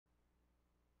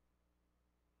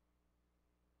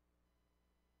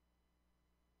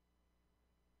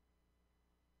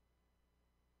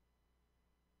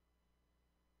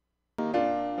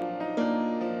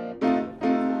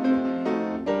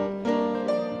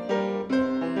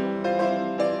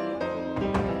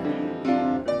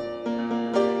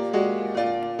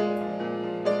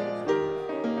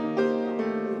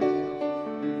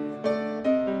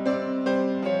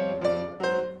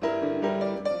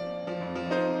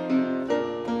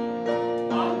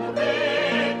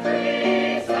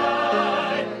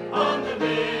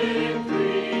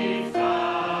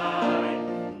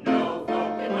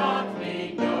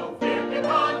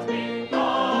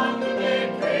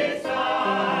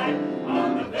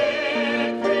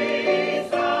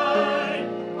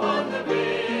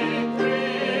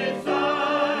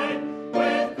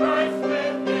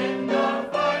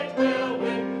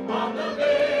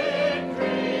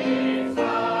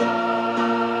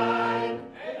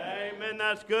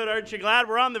That's good. Aren't you glad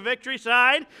we're on the victory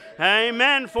side?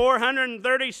 Amen.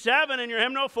 437 in your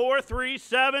hymnal.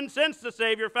 437. Since the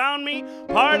Savior found me,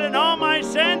 pardon all my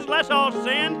sins. Let's all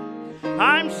sing.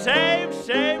 I'm saved,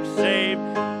 saved, saved.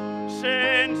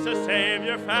 Since the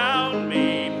Savior found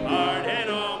me, pardon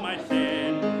all my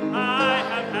sin. I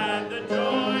have had the joy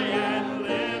and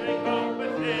living hope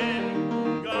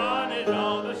within. Gone is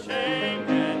all the shame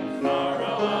and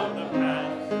sorrow of the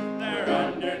past. They're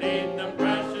underneath the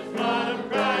precious blood of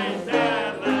Christ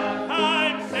at last.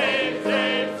 I'm saved,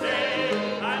 saved, saved.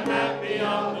 I'm happy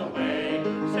all the way.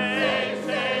 Saved,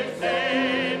 saved,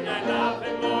 saved. I love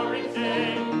Him more each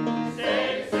day.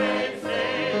 Saved, saved,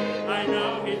 saved. I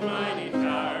know He's mighty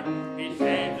star. He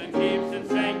saves and keeps and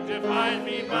sanctifies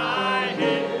me by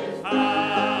His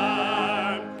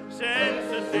arm. Since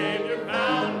the Savior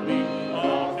found me,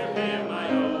 all to Him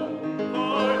I owe.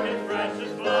 For His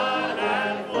precious blood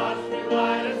has washed me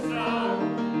white as snow.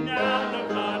 Now no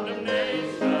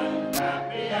condemnation,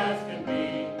 happy as can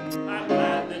be. I'm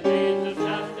glad that Jesus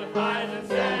justifies and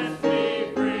sets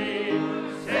me free.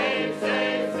 Saved,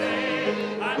 saved,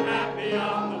 saved. I'm happy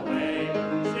on the way.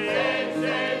 Saved,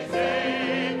 saved,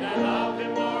 saved. I love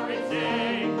Him more each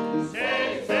day.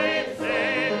 Saved, saved,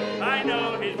 saved. I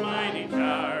know His mighty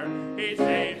power. He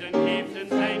saves and keeps and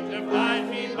sanctifies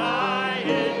me by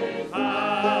His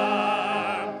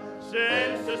arm.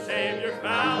 Since the Savior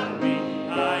found me,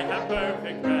 I have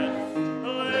perfect rest,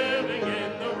 living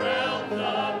in the realms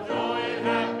of joy and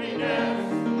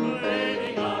happiness,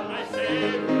 leaning on my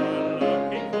Savior,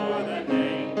 looking for the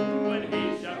day when He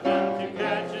shall come to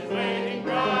catch His waiting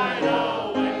bride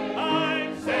away.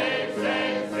 I'm saved,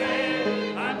 saved,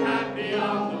 saved. I'm happy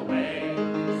on the way.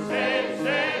 Saved,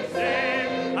 saved,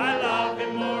 saved. I love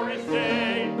Him more each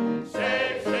day.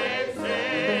 Saved, saved,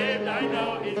 saved. I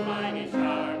know He's mighty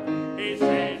star. He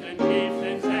saves and keeps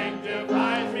and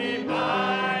sanctifies me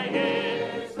by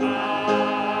His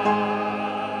arm.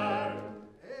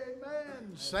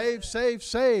 Amen. Saved, saved,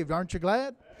 saved. Aren't you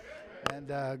glad?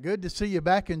 And good to see you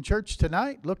back in church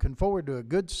tonight. Looking forward to a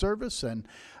good service. And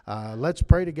let's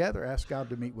pray together. Ask God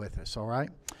to meet with us, all right?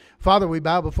 Father, we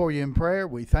bow before you in prayer.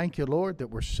 We thank you, Lord, that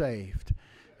we're saved.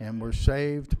 And we're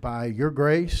saved by your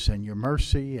grace and your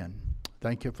mercy. And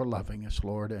thank you for loving us,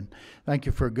 Lord. And thank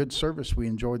you for a good service we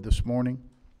enjoyed this morning.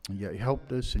 You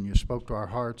helped us and you spoke to our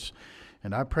hearts.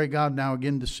 And I pray, God, now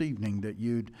again this evening that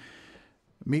you'd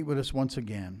meet with us once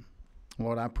again.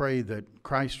 Lord, I pray that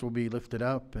Christ will be lifted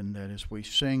up and that as we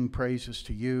sing praises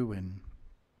to you and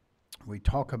we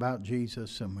talk about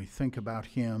Jesus and we think about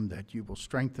Him, that you will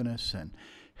strengthen us and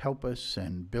help us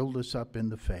and build us up in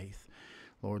the faith.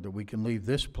 Lord, that we can leave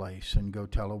this place and go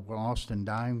tell a lost and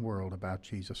dying world about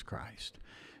Jesus Christ.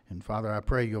 And Father, I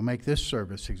pray you'll make this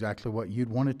service exactly what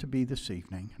you'd want it to be this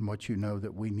evening and what you know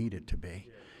that we need it to be.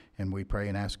 And we pray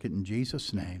and ask it in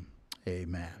Jesus' name.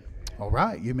 Amen. All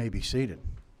right, you may be seated.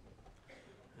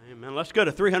 Amen. Let's go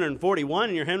to 341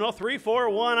 in your hymnal.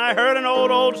 341. I heard an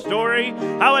old story,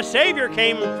 how a Savior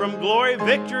came from glory,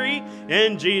 victory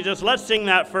in Jesus. Let's sing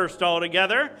that first all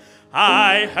together.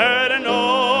 I heard an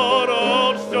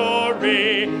old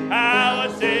story, how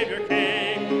a Savior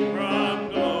came from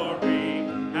glory,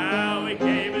 how He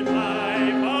gave His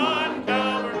life on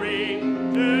Calvary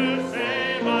to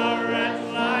save a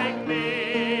wretch like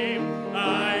me.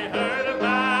 I heard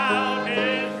about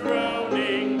His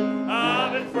groaning,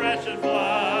 of His precious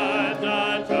blood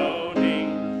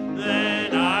atoning.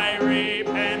 Then I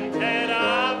repented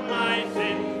of my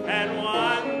sin and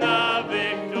won the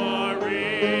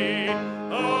victory.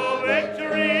 Oh,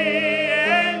 victory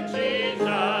in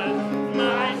Jesus,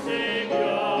 my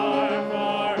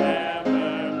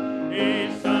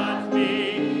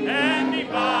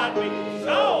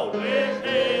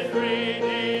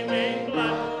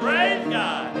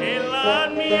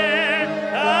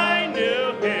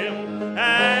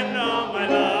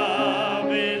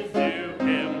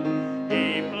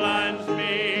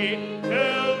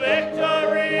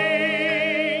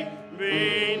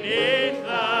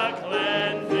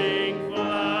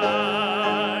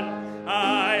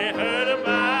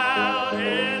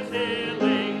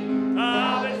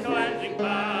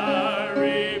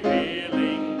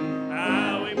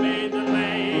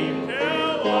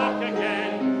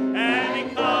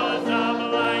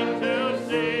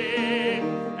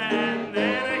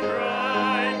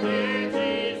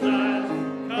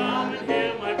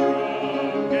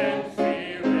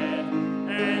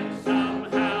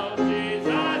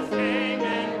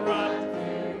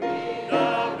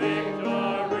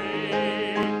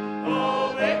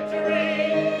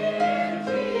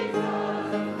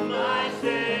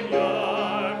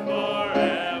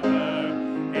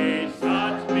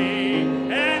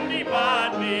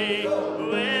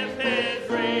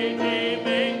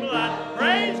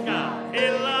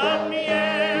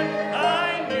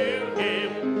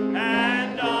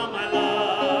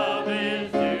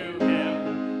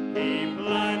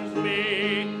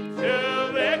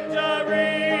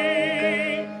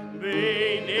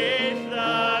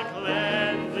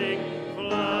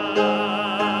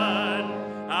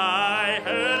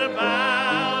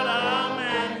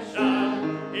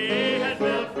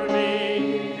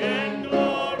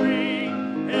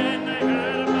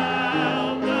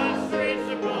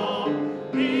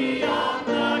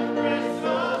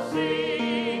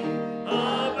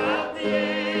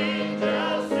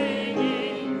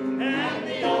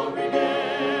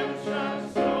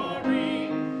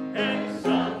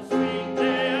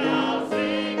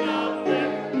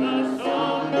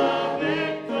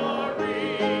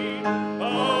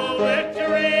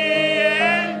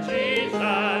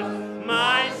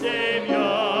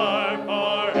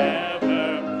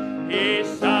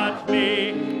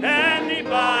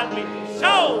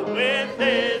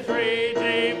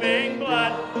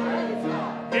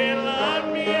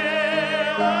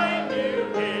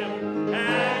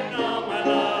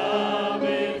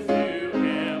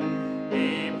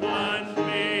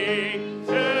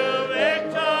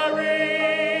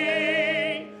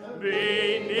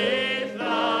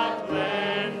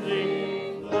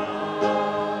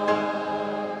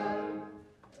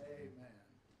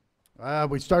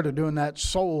We started doing that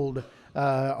sold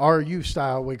RU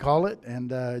style, we call it,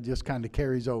 and it just kind of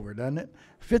carries over, doesn't it?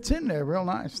 Fits in there real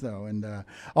nice, though. And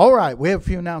all right, we have a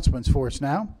few announcements for us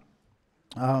now.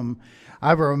 I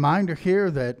have a reminder here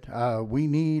that we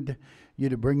need you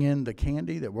to bring in the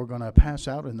candy that we're going to pass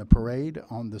out in the parade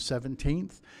on the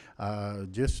 17th.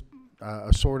 Just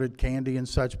assorted candy and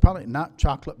such, probably not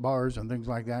chocolate bars and things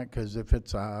like that, because if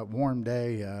it's a warm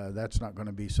day, that's not going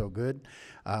to be so good.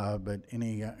 But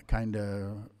any kind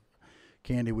of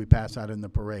candy we pass out in the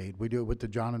parade. We do it with the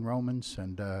John and Romans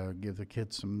and give the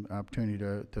kids some opportunity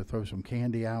to throw some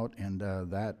candy out, and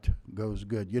that goes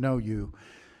good. You know, you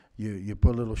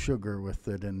put a little sugar with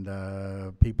it,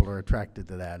 and people are attracted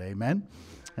to that. Amen.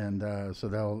 And so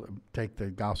they'll take the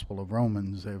Gospel of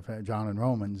Romans, John and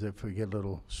Romans, if we get a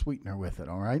little sweetener with it.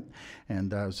 All right.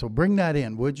 And so bring that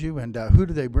in, would you? And who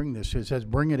do they bring this to? It says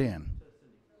bring it in.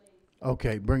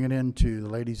 Okay, bring it in to the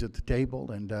ladies at the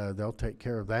table, and they'll take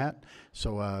care of that.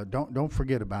 So don't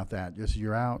forget about that. Just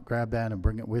you're out, grab that and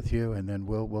bring it with you, and then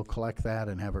we'll collect that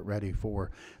and have it ready for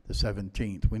the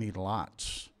 17th. We need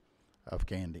lots of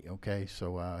candy. Okay,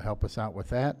 so help us out with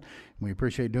that. We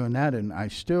appreciate doing that. And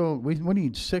we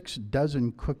need 6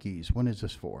 dozen cookies. When is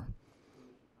this for?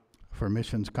 For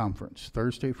missions conference.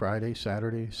 Thursday, Friday,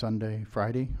 Saturday, Sunday,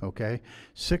 Friday. Okay,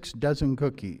 6 dozen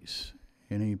cookies.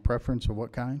 Any preference of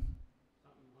what kind?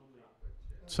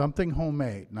 Something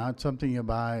homemade, not something you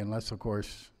buy, unless, of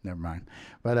course, never mind.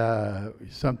 But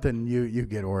something you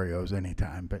get Oreos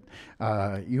anytime. But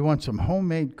you want some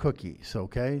homemade cookies,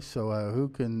 okay? So who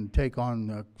can take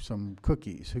on some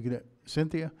cookies? Who can?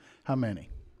 Cynthia, how many?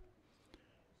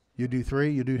 You do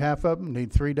 3. You do half of them.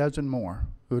 Need 3 dozen more.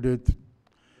 Who did?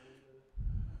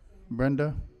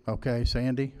 Brenda. Okay.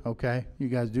 Sandy. Okay. You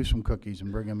guys do some cookies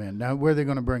and bring them in. Now, where are they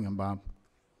going to bring them, Bob?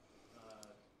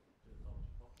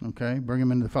 Okay, bring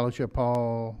them into the fellowship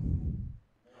hall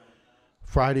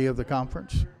Friday of the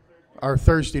conference. Or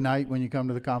Thursday night when you come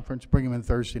to the conference. Bring them in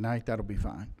Thursday night. That'll be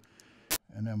fine.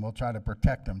 And then we'll try to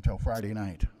protect them till Friday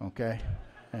night, okay?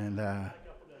 And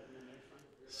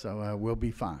so we'll be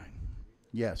fine.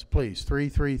 Yes, please,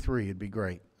 333. It'd be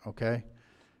great, okay?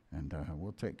 And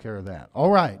we'll take care of that. All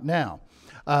right, now,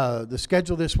 the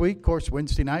schedule this week, of course,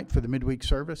 Wednesday night for the midweek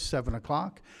service, 7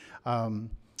 o'clock.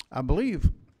 I believe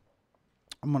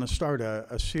I'm going to start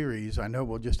a series. I know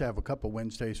we'll just have a couple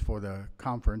Wednesdays for the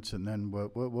conference, and then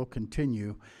we'll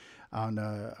continue on.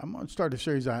 I'm going to start a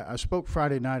series. I spoke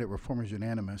Friday night at Reformers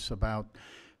Unanimous about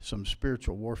some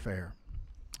spiritual warfare,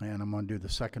 and I'm going to do the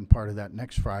second part of that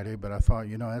next Friday. But I thought,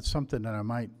 that's something that I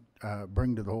might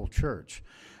bring to the whole church,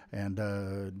 and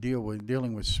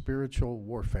dealing with spiritual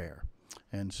warfare.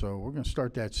 And so we're going to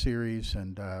start that series,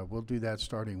 and we'll do that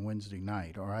starting Wednesday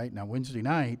night. All right. Now Wednesday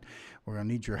night, we're going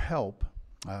to need your help.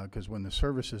 Because when the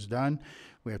service is done,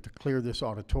 we have to clear this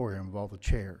auditorium of all the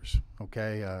chairs,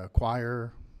 okay?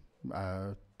 Choir,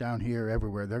 down here,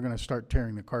 everywhere. They're going to start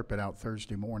tearing the carpet out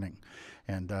Thursday morning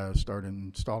and start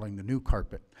installing the new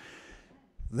carpet.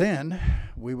 Then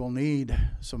we will need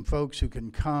some folks who can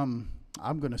come,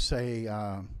 I'm going to say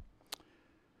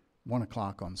 1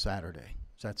 o'clock on Saturday.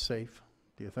 Is that safe,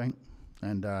 do you think?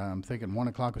 And I'm thinking 1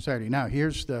 o'clock on Saturday. Now,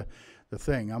 here's the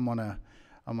thing. I'm going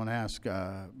to ask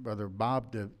Brother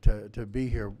Bob to be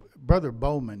here. Brother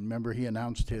Bowman, remember he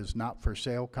announced his Not For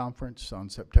Sale conference on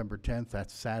September 10th.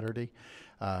 That's Saturday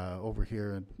over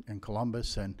here in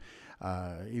Columbus. And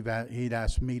he'd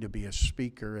asked me to be a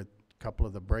speaker at a couple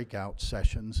of the breakout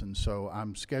sessions. And so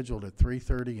I'm scheduled at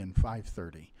 3:30 and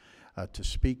 5:30 to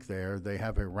speak there. They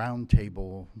have a round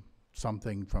table,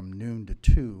 something from noon to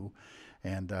 2.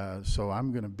 And so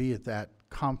I'm going to be at that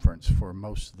conference for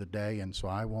most of the day, and so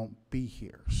I won't be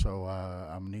here. So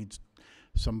I need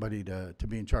somebody to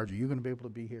be in charge. Are you going to be able to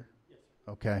be here? Yes.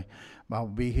 Okay. I'll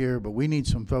be here, but we need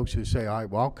some folks who say, all right,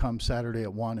 well, I'll come Saturday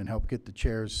at 1 and help get the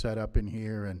chairs set up in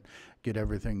here and get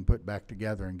everything put back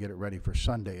together and get it ready for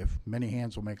Sunday. If many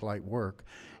hands will make light work.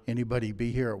 Anybody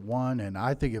be here at 1, and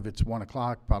I think if it's 1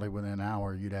 o'clock, probably within an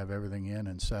hour, you'd have everything in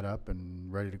and set up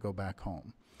and ready to go back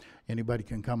home. Anybody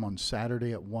can come on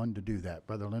Saturday at 1 to do that.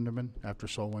 Brother Linderman, after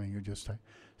soul winning, you just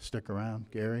stick around.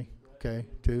 Gary, okay,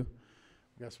 2.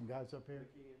 We got some guys up here?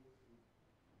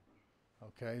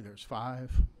 Okay, there's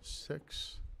 5,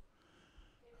 6.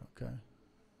 Okay.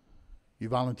 You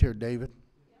volunteered, David?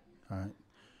 All right.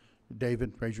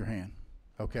 David, raise your hand.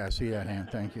 Okay, I see that hand.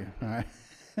 Thank you. All right.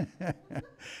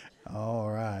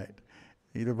 All right.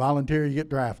 Either volunteer or you get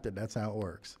drafted. That's how it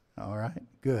works. All right,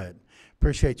 good.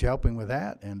 Appreciate you helping with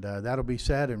that, and that'll be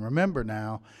said. And remember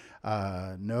now,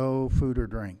 no food or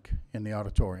drink in the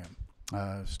auditorium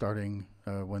starting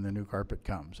when the new carpet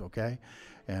comes, okay?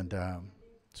 And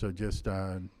so just,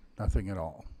 I Nothing at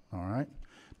all. All right.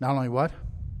 Not only what?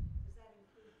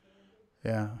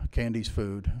 Yeah, candy's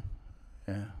food.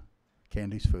 Yeah,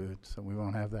 candy's food. So we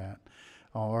won't have that.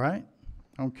 All right.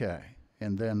 Okay.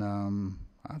 And then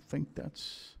I think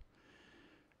that's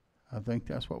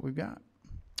what we've got.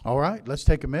 All right. Let's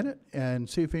take a minute and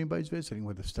see if anybody's visiting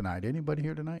with us tonight. Anybody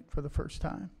here tonight for the first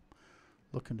time?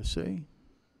 Looking to see.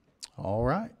 All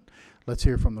right. Let's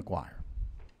hear from the choir.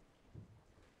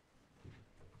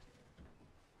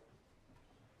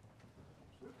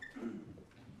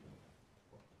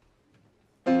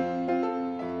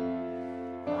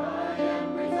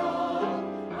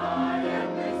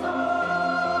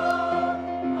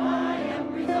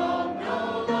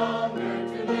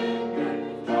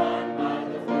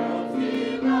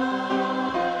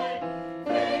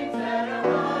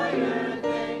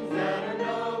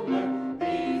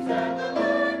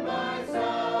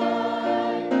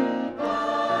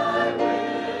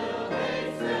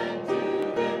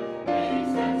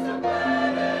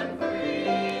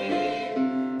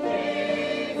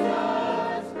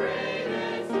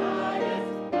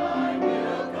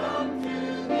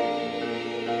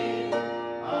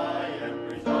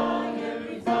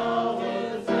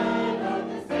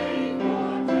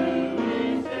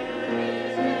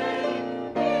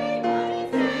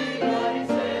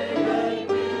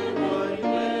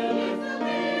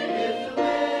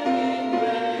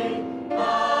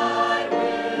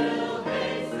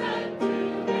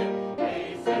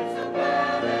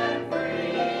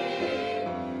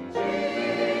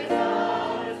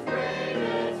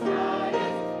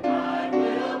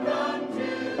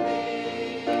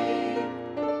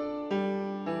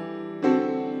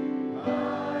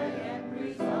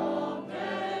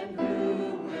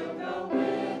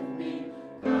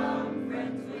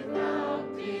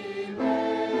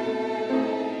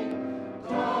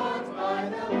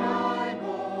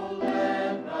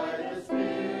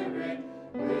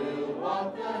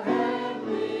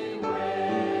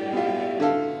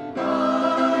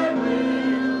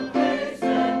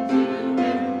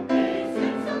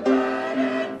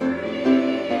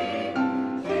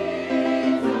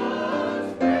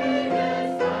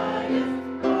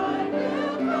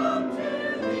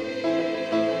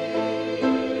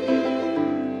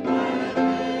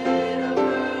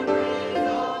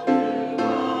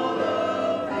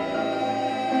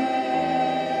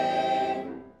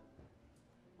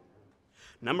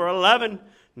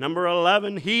 Number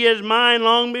 11, He is mine.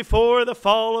 Long before the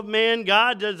fall of man,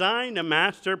 God designed a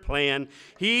master plan.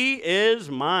 He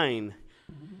is mine.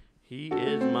 He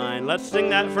is mine. Let's sing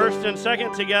that first and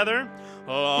second together.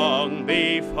 Long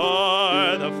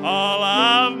before the fall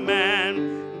of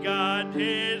man, God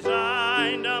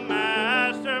designed a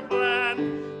master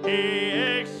plan. He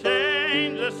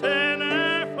exchanged the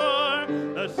sinner for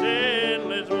the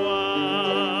sinless one.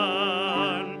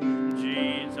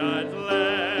 Jesus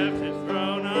left his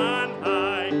throne on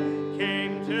high,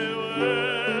 came to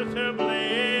earth to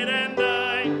bleed and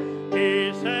die.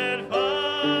 He said,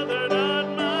 Father,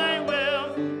 not my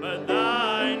will, but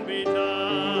thine be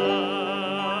done.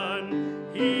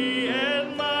 He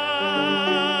is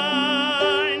mine.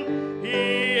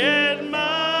 He is mine.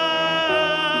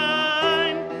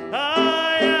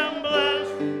 I am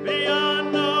blessed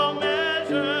beyond no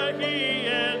measure. He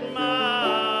is mine.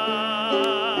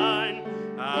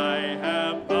 I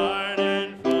have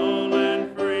pardon full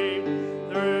and free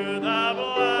through the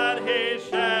blood he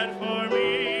shed for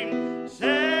me.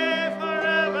 Saved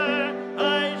forever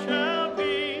I shall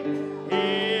be. He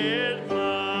is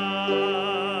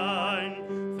mine.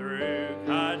 Through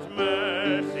God's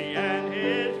mercy and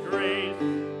his grace,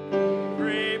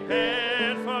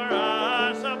 prepared for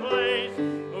us a place.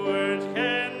 Words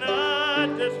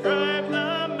cannot describe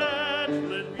the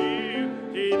matchless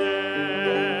beauty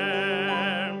there.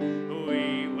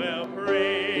 We will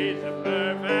praise the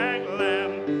perfect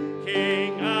Lamb,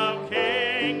 King of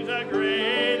kings, the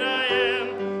great I am.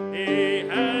 He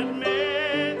has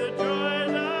made the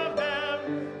joys of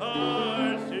heaven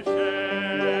ours to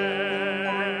share.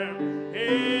 He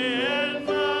is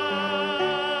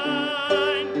mine.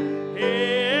 He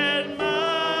is mine.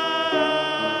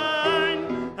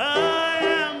 I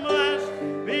am blessed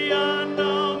beyond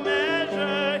no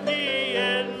measure. He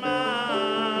is mine.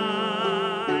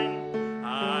 I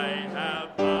have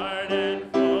pardon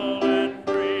full and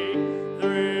free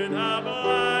through the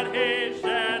blood he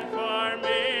shed for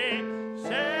me.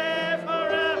 Saved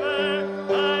forever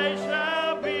I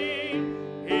shall be.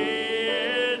 He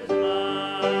is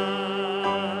mine.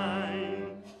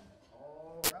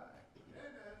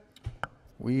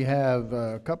 We have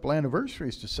a couple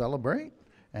anniversaries to celebrate,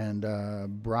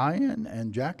 and Brian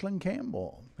and Jacqueline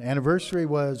Campbell. Anniversary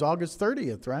was August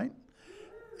 30th, right?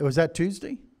 Was that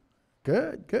Tuesday?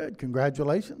 Good, good.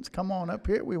 Congratulations. Come on up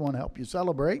here. We want to help you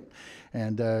celebrate.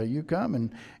 And you come.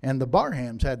 And the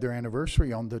Barhams had their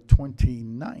anniversary on the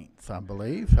 29th, I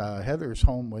believe. Heather's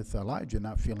home with Elijah,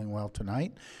 not feeling well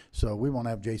tonight. So we won't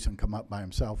have Jason come up by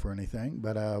himself or anything.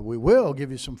 But we will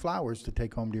give you some flowers to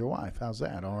take home to your wife. How's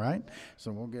that? All right?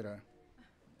 So we'll get a...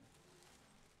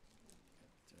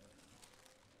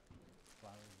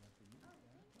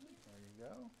 There you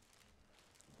go.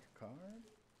 Your card.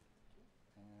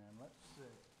 And let's see.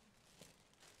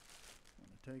 I'm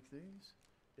going to take these.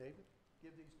 David,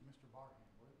 give these to Mr. Barham,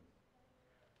 will you?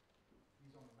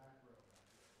 He's on the back row right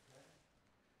here, okay?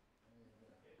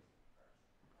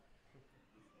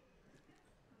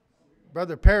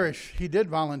 Brother Parrish, he did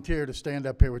volunteer to stand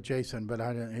up here with Jason, but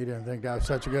he didn't think that was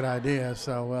such a good idea,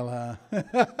 so well,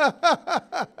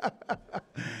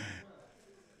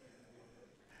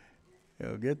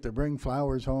 he'll get to bring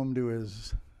flowers home to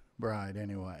his bride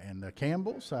anyway. And the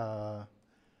Campbells,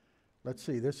 let's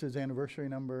see, this is anniversary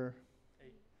number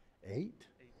 8?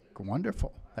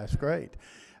 Wonderful. That's great.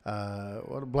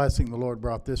 What a blessing the Lord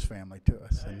brought this family to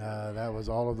us. And that was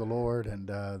all of the Lord, and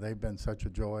they've been such a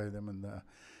joy, them and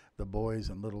the boys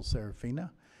and little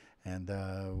Serafina. And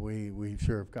we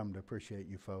sure have come to appreciate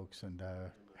you folks, and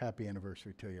happy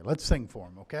anniversary to you. Let's sing for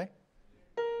them, okay?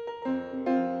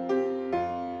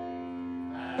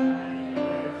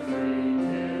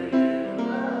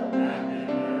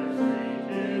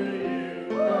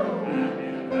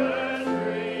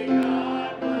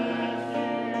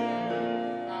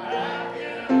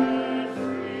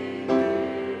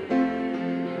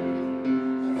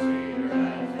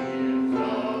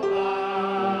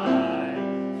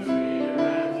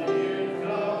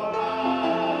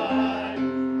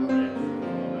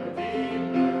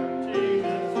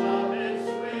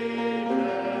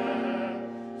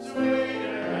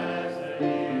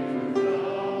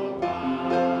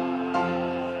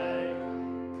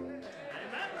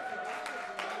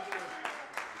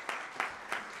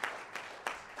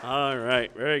 All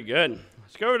right, very good.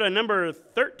 Let's go to number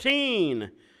 13.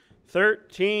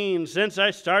 13, since I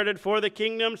started for the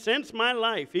kingdom, since my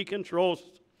life he controls.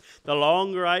 The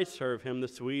longer I serve him, the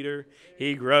sweeter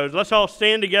he grows. Let's all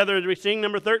stand together as we sing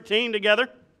number 13 together.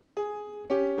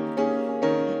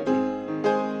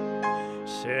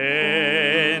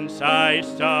 Since I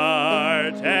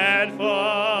started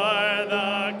for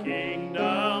the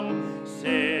kingdom,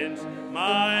 since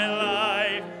my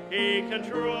life he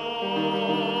controls.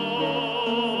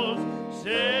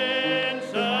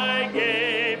 Since I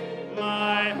gave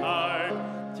my heart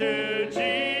to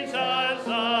Jesus,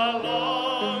 the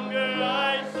longer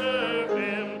I serve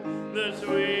him, the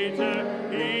sweeter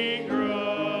he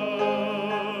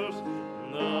grows.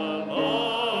 The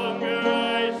longer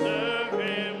I serve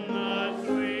him, the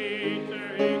sweeter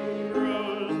he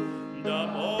grows. The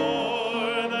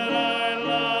more that I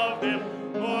love him,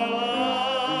 more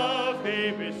love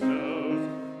he bestows.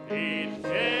 Each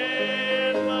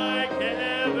day is like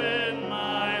heaven,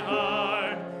 my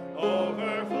heart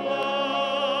overflows.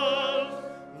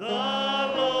 The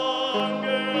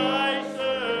longer I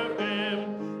serve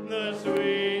him, the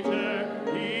sweeter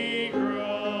he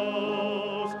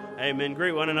grows. Amen.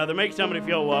 Greet one another. Make somebody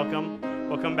feel welcome.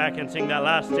 We'll come back and sing that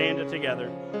last stanza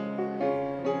together.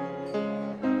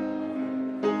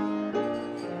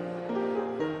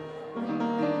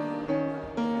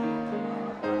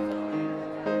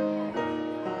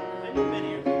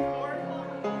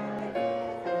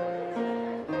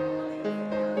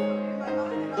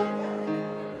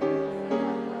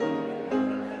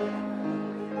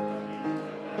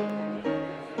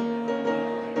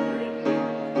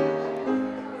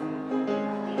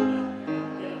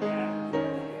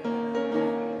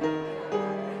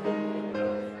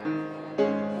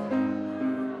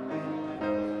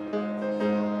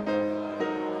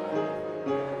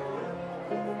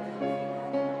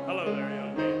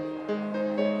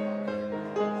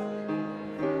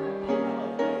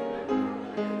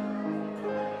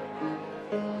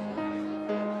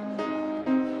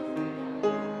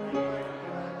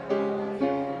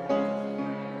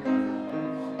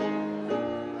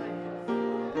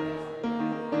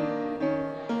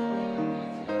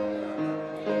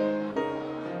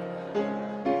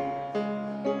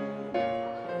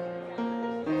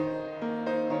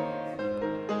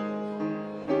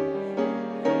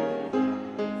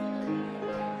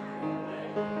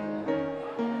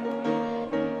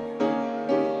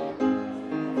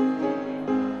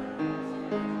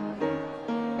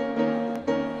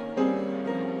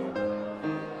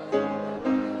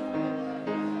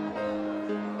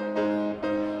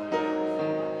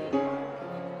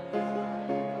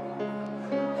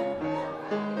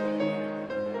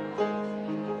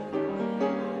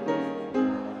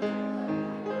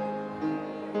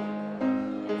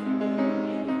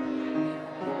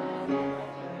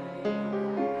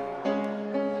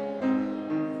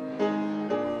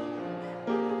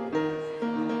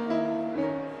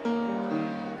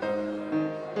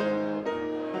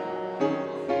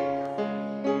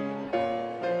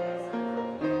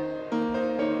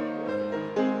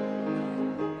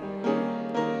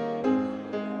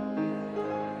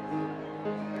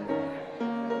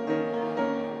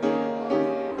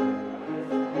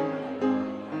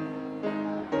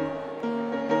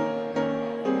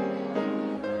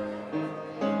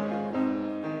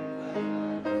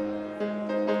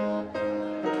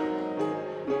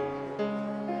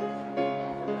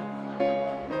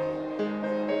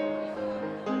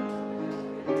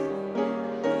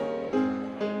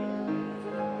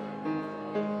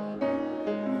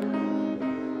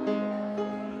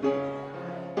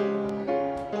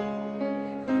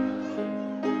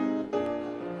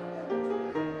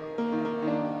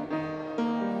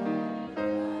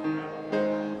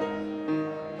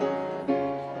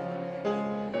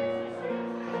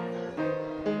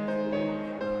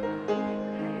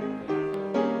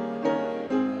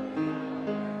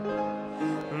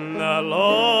 The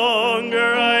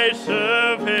longer I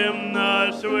serve him,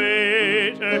 the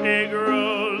sweeter he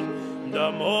grows.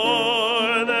 The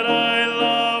more that I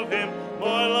love him,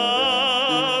 more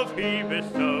love he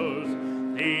bestows.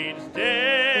 Each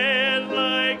day is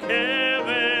like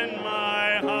heaven,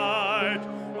 my heart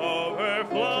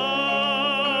overflows.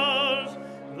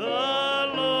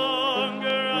 The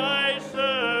longer I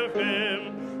serve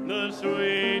him, the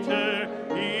sweeter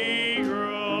he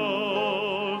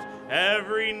grows.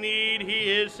 Every need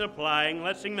he is supplying.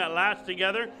 Let's sing that last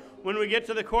together. When we get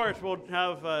to the chorus, we'll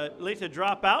have Lisa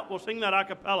drop out. We'll sing that a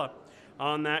cappella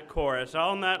on that chorus.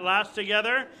 On that last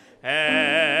together.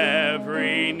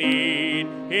 Every need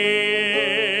he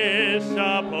is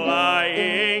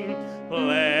supplying,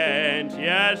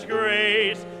 plenteous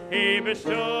grace he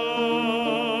bestows.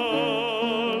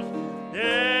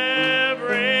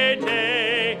 Every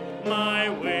day my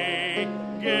way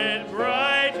gets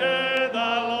brighter, the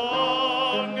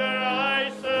longer I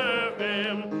serve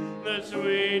him, the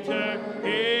sweeter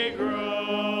he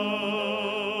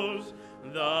grows.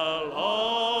 The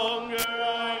longer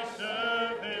I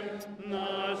serve him,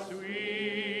 the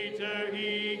sweeter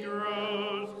he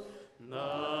grows.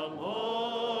 The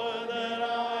more that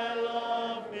I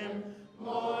love him,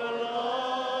 more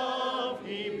love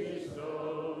he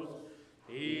bestows.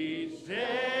 Each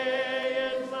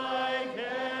day is like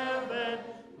heaven,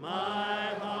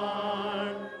 my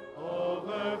heart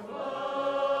overflows.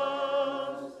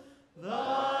 The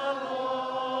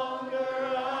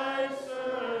longer I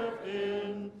serve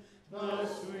him, the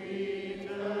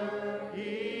sweeter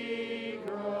he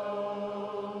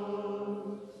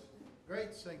grows.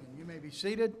 Great singing. You may be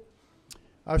seated.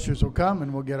 Ushers will come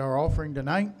and we'll get our offering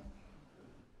tonight.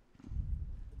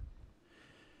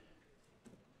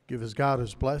 Give as God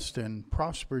has blessed and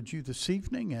prospered you this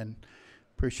evening, and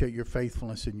appreciate your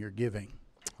faithfulness in your giving.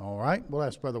 All right. We'll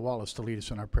ask Brother Wallace to lead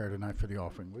us in our prayer tonight for the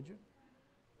offering, would you?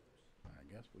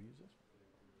 I guess we'll use this.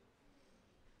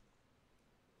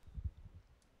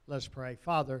 Let's pray.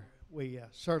 Father, we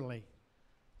certainly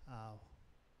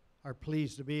are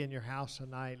pleased to be in your house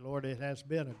tonight. Lord, it has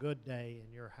been a good day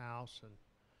in your house. And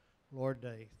Lord,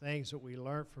 the things that we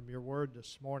learned from your word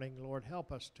this morning, Lord,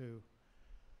 help us to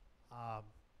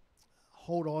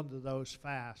hold on to those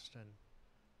fast and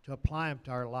to apply them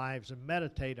to our lives and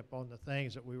meditate upon the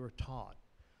things that we were taught.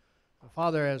 And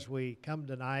Father, as we come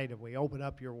tonight and we open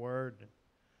up your word,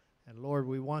 and Lord,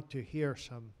 we want to hear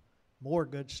some more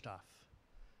good stuff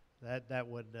that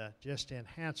would just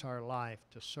enhance our life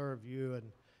to serve you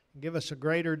and give us a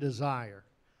greater desire.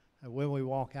 And when we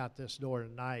walk out this door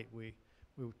tonight, we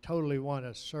totally want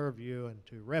to serve you and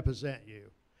to represent you.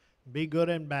 Be good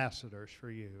ambassadors for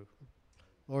you.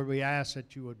 Lord, we ask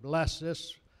that you would bless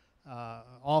this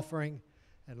offering,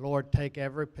 and Lord, take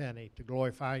every penny to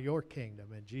glorify your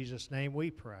kingdom. In Jesus' name we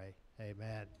pray.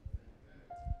 Amen.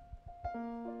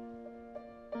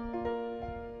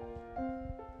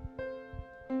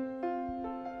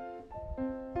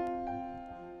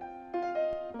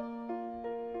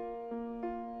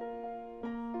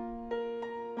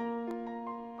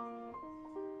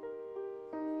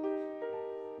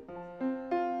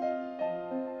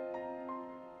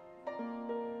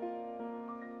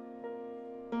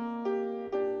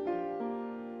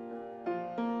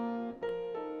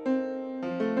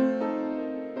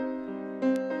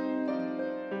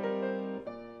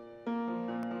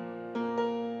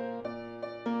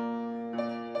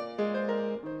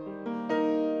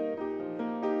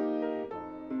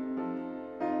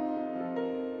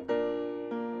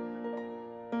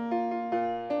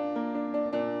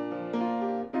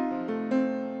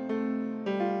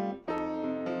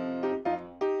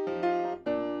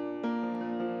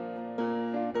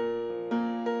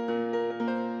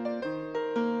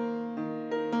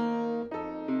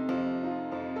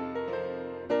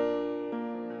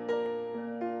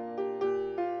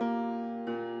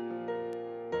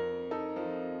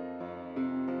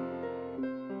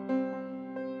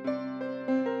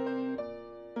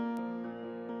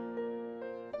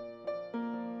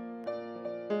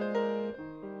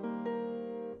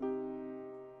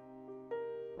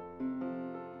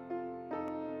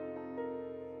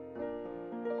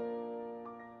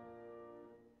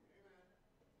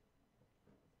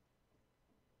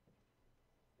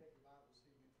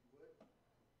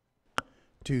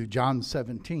 To John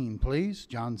 17, please.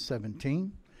 John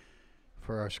 17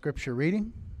 for our scripture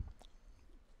reading.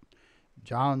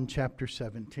 John chapter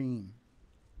 17.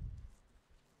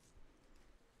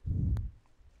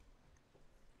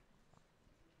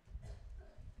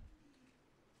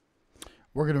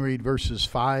 We're going to read verses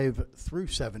 5 through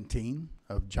 17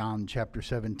 of John chapter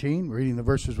 17. We're reading the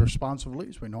verses responsively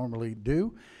as we normally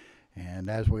do. And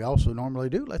as we also normally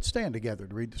do, let's stand together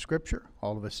to read the scripture.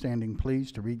 All of us standing,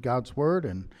 please, to read God's word,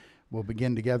 and we'll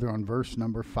begin together on verse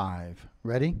number 5.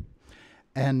 Ready?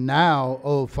 And now,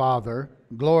 O Father,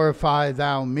 glorify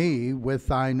thou me with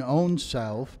thine own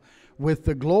self, with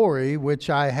the glory which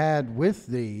I had with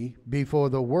thee before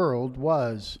the world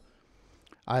was.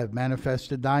 I have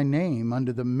manifested thy name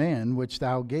unto the men which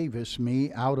thou gavest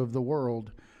me out of the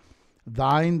world.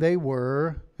 Thine they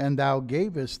were, and thou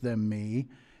gavest them me,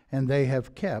 and they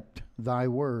have kept thy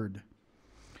word.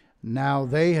 Now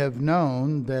they have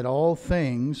known that all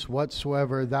things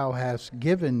whatsoever thou hast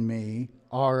given me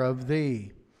are of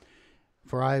thee.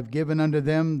 For I have given unto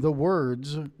them the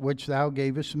words which thou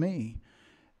gavest me,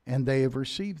 and they have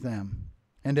received them,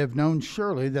 and have known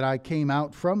surely that I came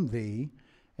out from thee,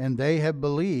 and they have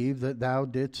believed that thou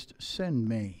didst send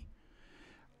me.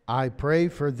 I pray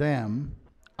for them.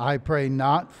 I pray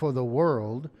not for the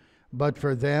world, but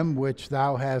for them which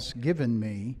thou hast given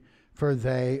me, for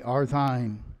they are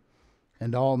thine.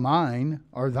 And all mine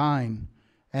are thine,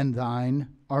 and thine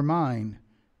are mine,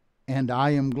 and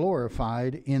I am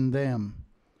glorified in them.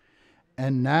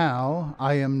 And now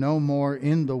I am no more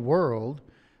in the world,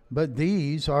 but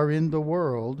these are in the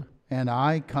world, and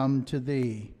I come to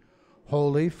thee.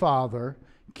 Holy Father,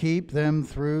 keep them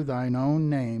through thine own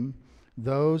name,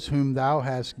 those whom thou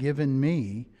hast given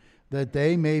me, that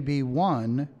they may be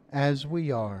one as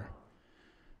we are.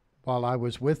 While I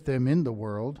was with them in the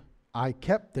world, I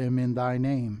kept them in thy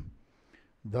name.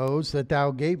 Those that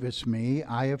thou gavest me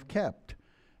I have kept,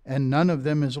 and none of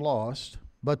them is lost,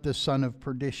 but the son of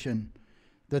perdition,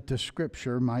 that the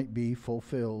scripture might be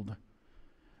fulfilled.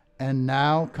 And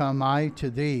now come I to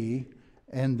thee,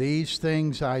 and these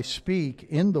things I speak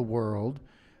in the world,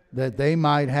 that they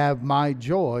might have my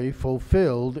joy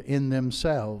fulfilled in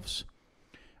themselves.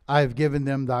 I have given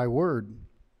them thy word,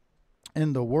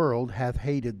 and the world hath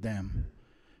hated them,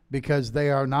 because they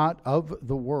are not of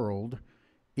the world,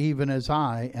 even as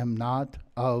I am not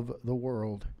of the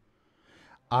world.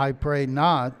 I pray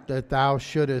not that thou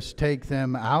shouldest take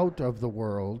them out of the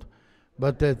world,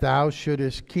 but that thou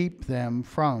shouldest keep them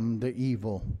from the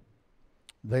evil.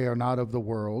 They are not of the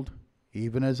world,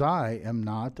 even as I am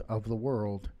not of the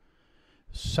world.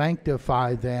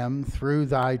 Sanctify them through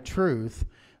thy truth.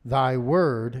 Thy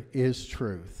word is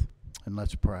truth. And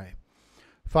let's pray.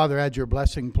 Father, add your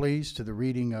blessing, please, to the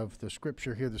reading of the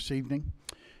scripture here this evening.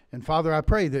 And Father, I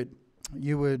pray that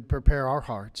you would prepare our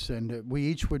hearts, and that we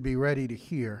each would be ready to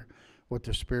hear what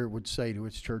the Spirit would say to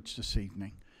its church this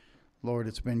evening. Lord,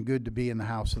 it's been good to be in the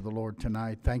house of the Lord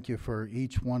tonight. Thank you for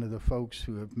each one of the folks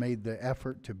who have made the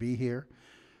effort to be here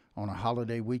on a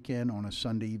holiday weekend, on a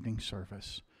Sunday evening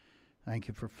service. Thank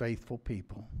you for faithful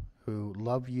people who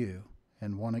love you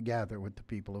and want to gather with the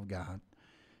people of God.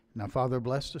 Now, Father,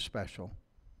 bless the special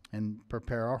and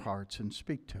prepare our hearts and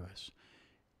speak to us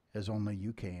as only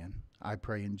you can. I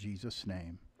pray in Jesus'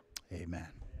 name. Amen.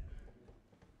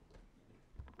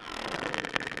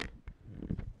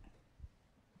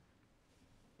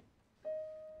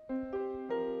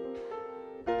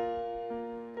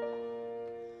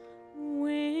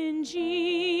 When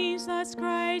Jesus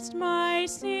Christ, my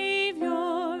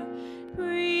Savior,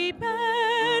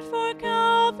 prepared for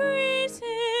Calvary's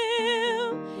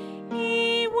hill,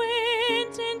 he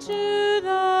went into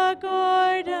the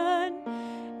garden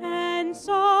and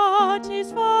sought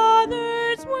his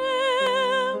Father's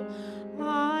will.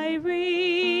 I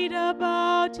read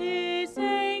about his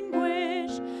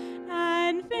anguish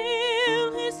and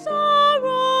feel his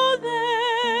sorrow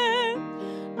there.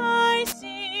 I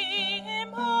see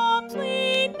him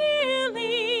humbly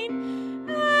kneeling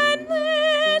and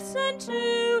listen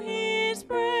to his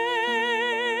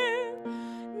prayer.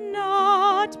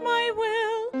 Not my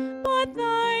will, but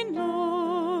thine,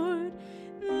 Lord,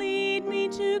 lead me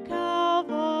to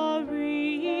Calvary.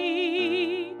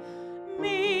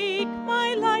 Make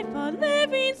my life a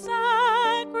living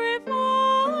sacrifice.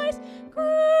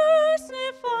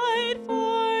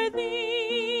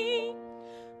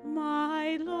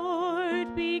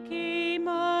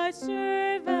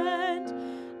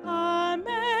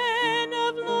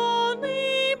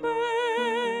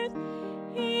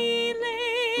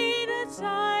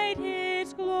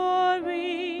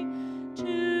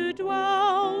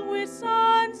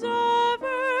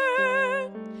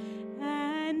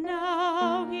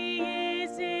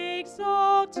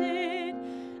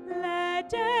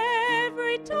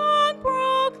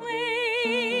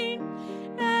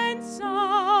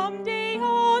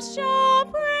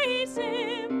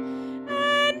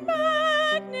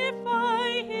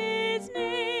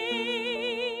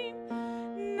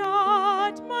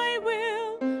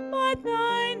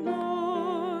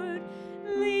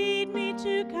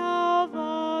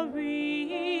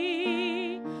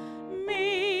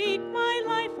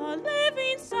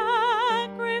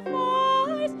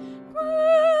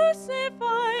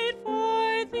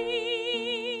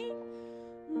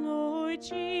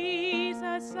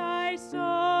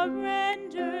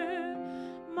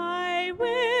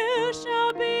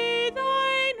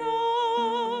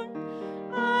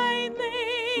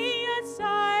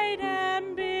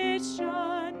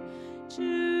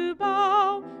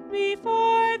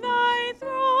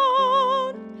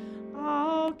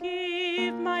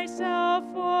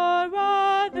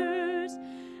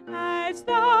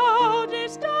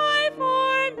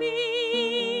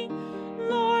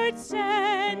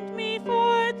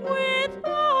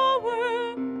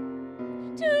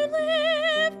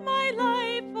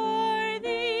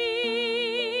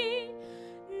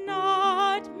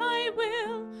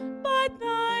 but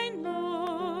thine,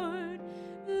 Lord.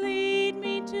 Lead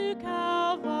me to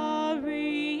Calvary.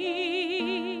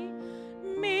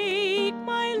 Make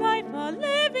my life a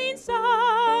living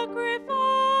sacrifice,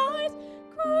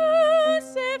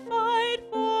 crucified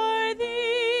for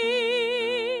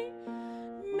thee.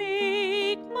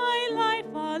 Make my life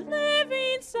a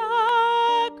living sacrifice,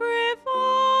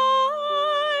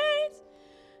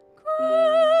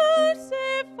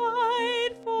 crucified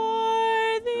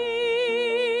for thee.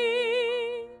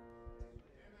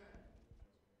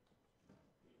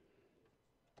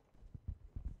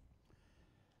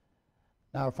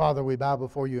 Now, Father, we bow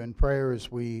before you in prayer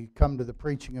as we come to the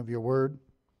preaching of your word.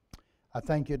 I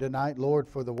thank you tonight, Lord,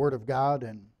 for the word of God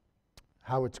and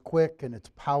how it's quick and it's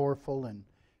powerful and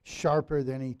sharper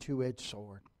than any two-edged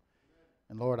sword.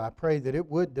 And Lord, I pray that it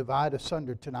would divide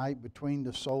asunder tonight between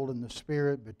the soul and the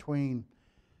spirit, between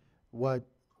what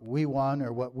we want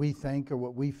or what we think or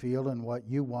what we feel and what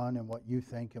you want and what you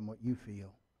think and what you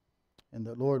feel. And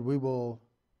that, Lord, we will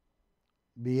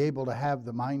be able to have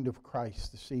the mind of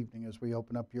Christ this evening as we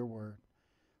open up your word.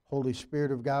 Holy Spirit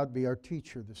of God, be our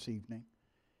teacher this evening.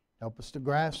 Help us to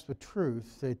grasp the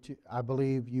truth that I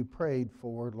believe you prayed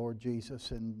for, Lord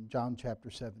Jesus, in John chapter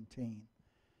 17.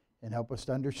 And help us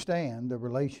to understand the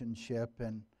relationship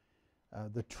and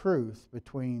the truth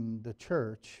between the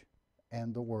church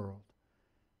and the world.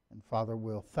 And Father,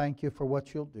 we'll thank you for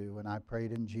what you'll do, and I pray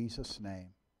it in Jesus' name.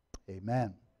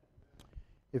 Amen.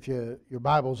 If your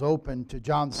Bible's open to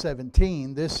John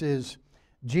 17, this is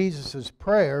Jesus'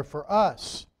 prayer for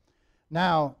us.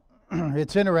 Now,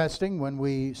 it's interesting when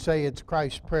we say it's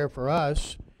Christ's prayer for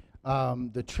us,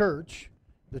 the church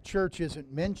isn't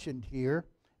mentioned here.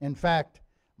 In fact,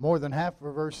 more than half of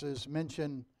the verses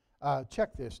mention,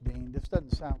 check this, Dean, this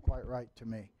doesn't sound quite right to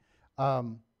me.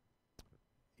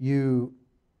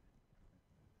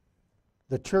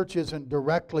 The church isn't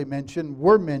directly mentioned.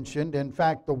 We're mentioned. In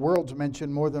fact, the world's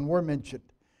mentioned more than we're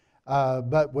mentioned.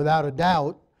 But without a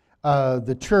doubt,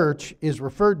 the church is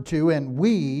referred to, and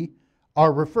we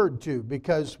are referred to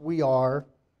because we are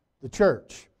the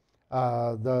church.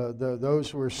 Those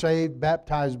who are saved,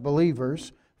 baptized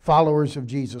believers, followers of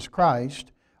Jesus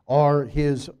Christ, are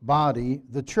His body,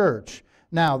 the church.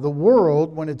 Now, the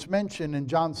world, when it's mentioned in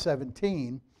John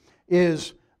 17,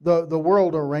 is the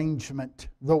world arrangement,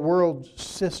 the world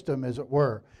system, as it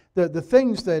were. The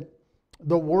things that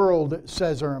the world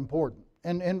says are important.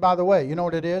 And by the way, you know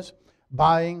what it is?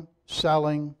 Buying,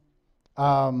 selling,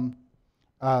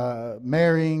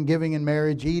 marrying, giving in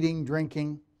marriage, eating,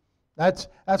 drinking. That's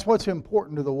what's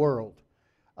important to the world.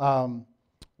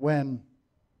 When,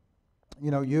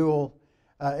 you'll,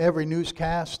 every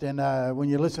newscast and when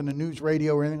you listen to news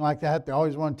radio or anything like that, they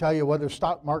always want to tell you whether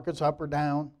stock market's up or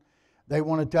down. They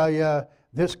want to tell you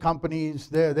this company's,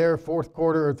 their fourth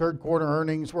quarter or third quarter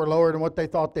earnings were lower than what they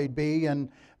thought they'd be, and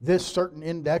this certain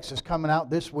index is coming out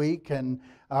this week, and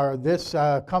or this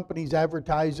company's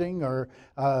advertising, or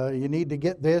you need to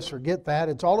get this or get that.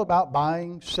 It's all about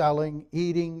buying, selling,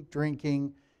 eating,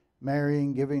 drinking,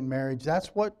 marrying, giving marriage. That's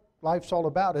what life's all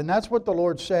about. And that's what the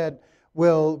Lord said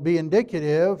will be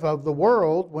indicative of the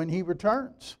world when He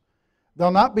returns. They'll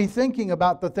not be thinking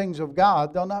about the things of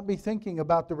God. They'll not be thinking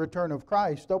about the return of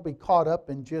Christ. They'll be caught up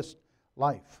in just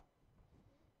life.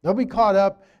 They'll be caught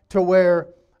up to where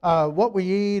what we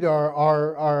eat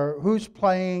or who's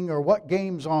playing or what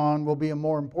game's on will be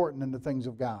more important than the things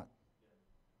of God.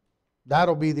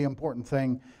 That'll be the important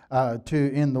thing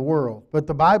in the world. But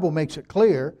the Bible makes it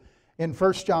clear in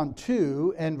 1 John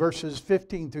 2 and verses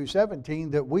 15 through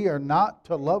 17 that we are not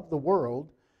to love the world,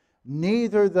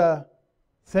 neither the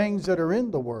things that are in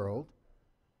the world.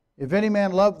 If any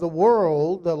man love the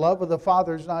world, the love of the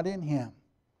Father is not in him.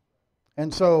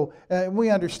 And so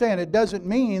we understand it doesn't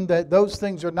mean that those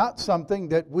things are not something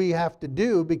that we have to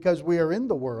do because we are in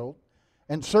the world.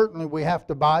 And certainly we have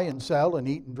to buy and sell and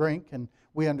eat and drink, and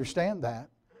we understand that.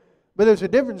 But there's a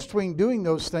difference between doing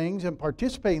those things and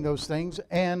participating in those things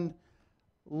and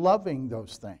loving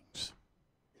those things.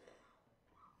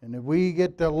 And if we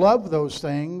get to love those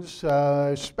things,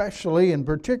 especially and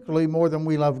particularly more than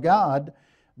we love God,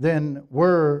 then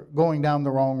we're going down the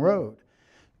wrong road.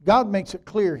 God makes it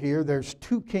clear here there's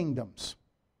two kingdoms,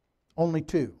 only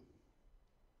two.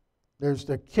 There's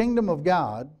the kingdom of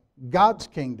God, God's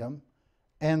kingdom,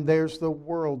 and there's the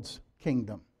world's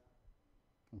kingdom.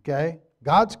 Okay?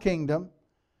 God's kingdom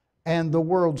and the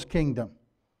world's kingdom.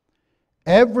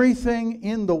 Everything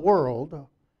in the world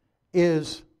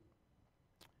is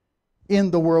in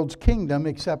the world's kingdom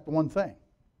except one thing.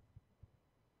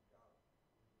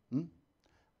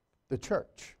 The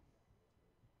church.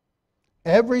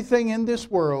 Everything in this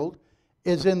world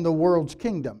is in the world's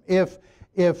kingdom. If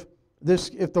if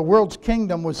the world's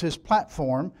kingdom was His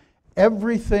platform,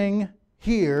 everything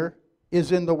here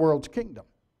is in the world's kingdom.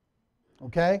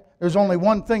 Okay? There's only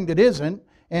one thing that isn't,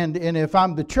 and if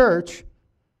I'm the church,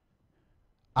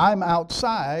 I'm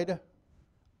outside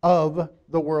of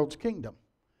the world's kingdom.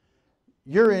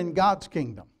 You're in God's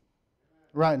kingdom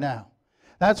right now.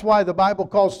 That's why the Bible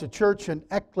calls the church an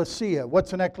ecclesia.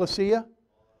 What's an ecclesia?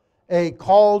 A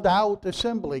called out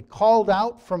assembly. Called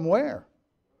out from where?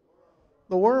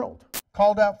 The world.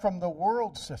 Called out from the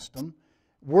world system,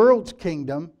 world's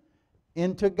kingdom,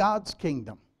 into God's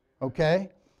kingdom. Okay?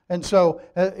 And so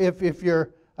if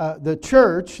you're the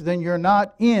church, then you're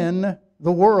not in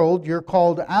the world. You're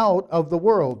called out of the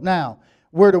world. Now,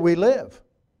 where do we live?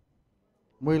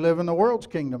 We live in the world's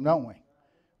kingdom, don't we?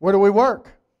 Where do we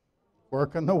work?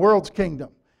 Work in the world's kingdom.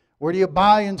 Where do you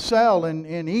buy and sell and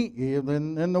eat?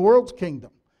 In the world's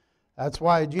kingdom. That's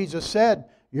why Jesus said,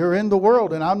 you're in the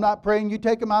world, and I'm not praying you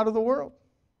take them out of the world.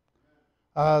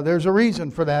 There's a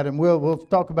reason for that, and we'll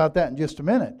talk about that in just a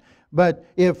minute. But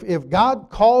if God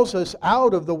calls us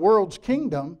out of the world's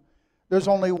kingdom, there's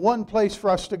only one place for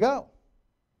us to go.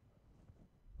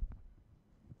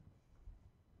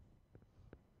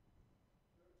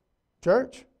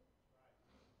 Church.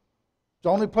 It's the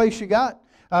only place you got.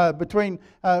 Between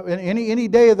any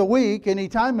day of the week, any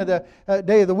time of the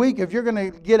day of the week, if you're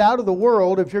going to get out of the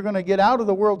world, if you're going to get out of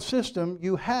the world system,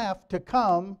 you have to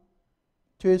come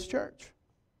to His church.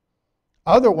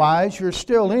 Otherwise, you're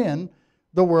still in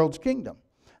the world's kingdom.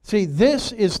 See,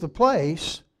 this is the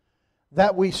place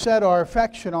that we set our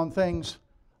affection on things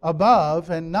above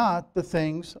and not the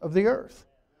things of the earth.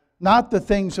 Not the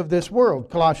things of this world,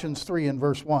 Colossians 3 and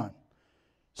verse 1.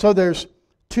 So there's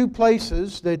two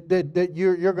places that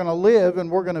you're going to live and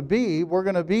we're going to be. We're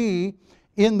going to be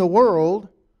in the world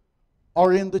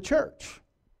or in the church,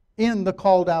 in the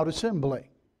called out assembly.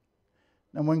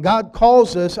 And when God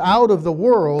calls us out of the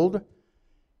world,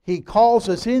 He calls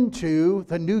us into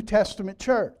the New Testament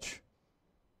church.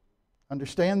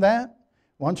 Understand that?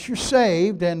 Once you're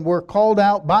saved and we're called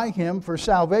out by Him for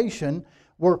salvation,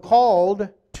 we're called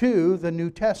to the New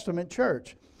Testament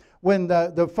church. When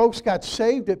the folks got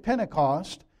saved at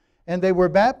Pentecost and they were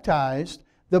baptized,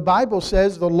 the Bible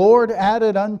says the Lord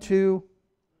added unto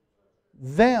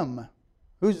them.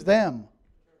 Who's them?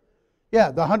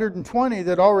 Yeah, the 120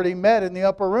 that already met in the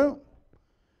upper room.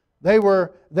 They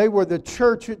were the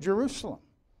church at Jerusalem.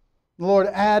 The Lord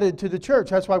added to the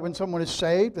church. That's why when someone is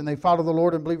saved and they follow the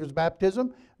Lord in believer's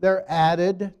baptism, they're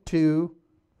added to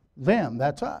them.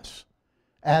 That's us.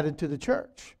 Added to the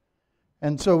church.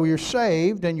 And so you're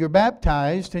saved and you're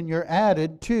baptized and you're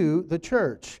added to the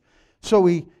church. So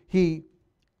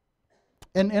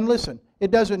and listen, it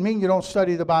doesn't mean you don't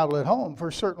study the Bible at home, for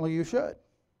certainly you should.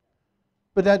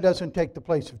 But that doesn't take the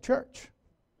place of church.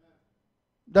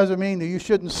 Doesn't mean that you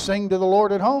shouldn't sing to the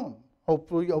Lord at home.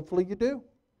 Hopefully you do.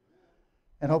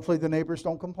 And hopefully the neighbors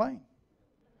don't complain.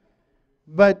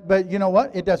 But you know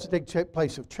what? It doesn't take the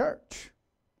place of church.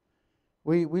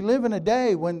 We live in a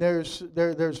day when there's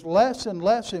less and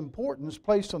less importance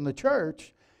placed on the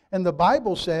church. And the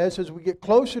Bible says as we get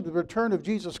closer to the return of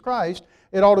Jesus Christ,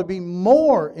 it ought to be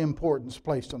more importance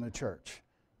placed on the church,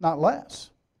 not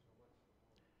less.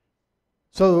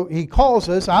 So He calls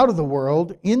us out of the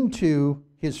world into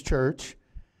His church,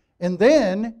 and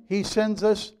then He sends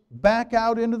us back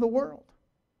out into the world.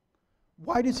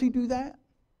 Why does He do that?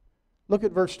 Look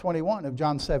at verse 21 of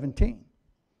John 17.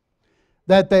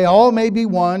 That they all may be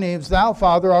one, as Thou,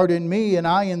 Father, art in me, and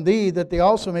I in Thee, that they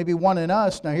also may be one in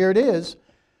us. Now here it is.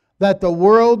 That the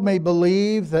world may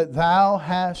believe that Thou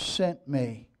hast sent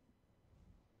me.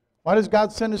 Why does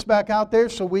God send us back out there?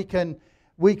 So we can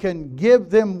give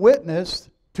them witness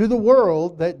to the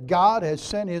world that God has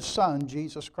sent His Son,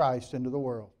 Jesus Christ, into the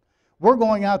world. We're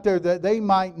going out there that they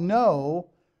might know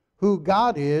who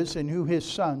God is and who His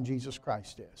Son, Jesus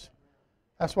Christ, is.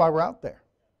 That's why we're out there.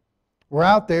 We're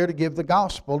out there to give the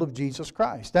gospel of Jesus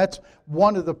Christ. That's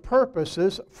one of the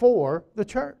purposes for the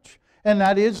church. And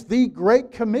that is the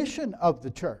great commission of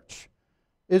the church,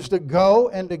 is to go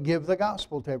and to give the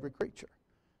gospel to every creature.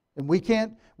 And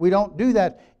we don't do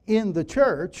that in the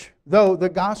church, though the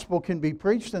gospel can be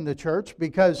preached in the church,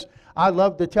 because I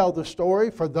love to tell the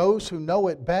story. For those who know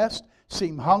it best,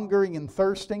 seem hungering and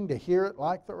thirsting to hear it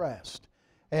like the rest.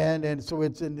 And so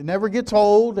it never gets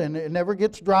old and it never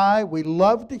gets dry. We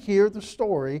love to hear the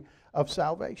story of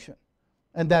salvation.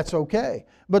 And that's okay.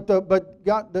 But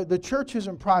the church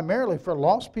isn't primarily for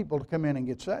lost people to come in and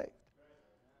get saved.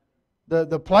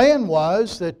 The plan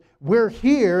was that we're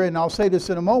here, and I'll say this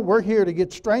in a moment, we're here to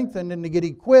get strengthened and to get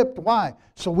equipped. Why?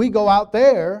 So we go out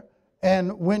there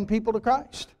and win people to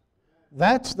Christ.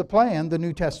 That's the plan, the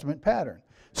New Testament pattern.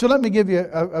 So let me give you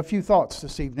a few thoughts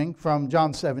this evening from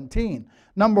John 17.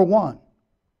 Number one,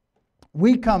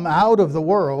 we come out of the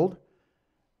world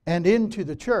and into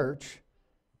the church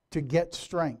to get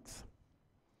strength.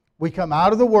 We come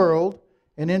out of the world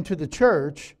and into the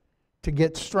church to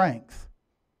get strength.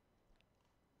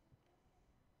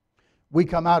 We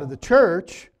come out of the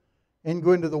church and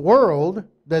go into the world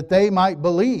that they might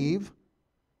believe,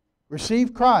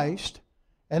 receive Christ,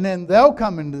 and then they'll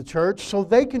come into the church so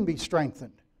they can be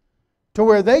strengthened to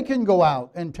where they can go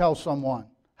out and tell someone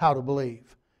how to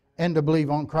believe and to believe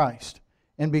on Christ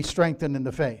and be strengthened in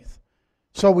the faith.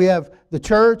 So we have the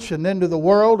church and then to the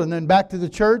world and then back to the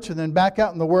church and then back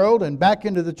out in the world and back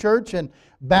into the church and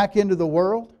back into the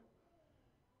world.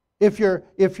 If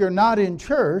you're not in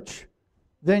church,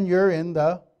 then you're in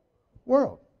the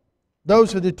world.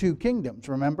 Those are the two kingdoms,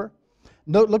 remember?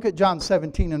 Look at John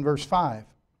 17 and verse 5.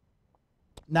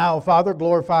 Now, Father,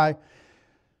 glorify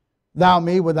Thou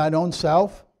me with Thine own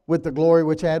self, with the glory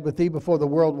which I had with Thee before the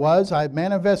world was. I have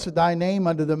manifested Thy name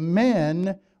unto the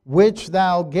men which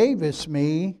Thou gavest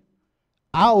me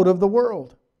out of the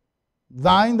world.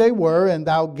 Thine they were, and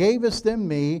Thou gavest them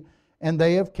me, and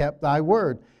they have kept Thy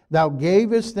word. Thou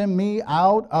gavest them me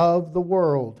out of the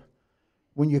world.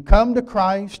 When you come to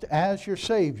Christ as your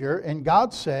Savior, and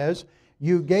God says,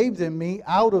 you gave them me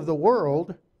out of the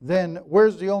world, then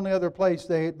where's the only other place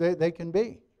they can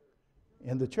be?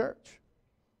 In the church.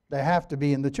 They have to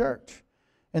be in the church.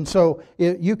 And so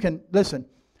you can, listen,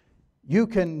 you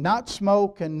can not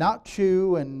smoke and not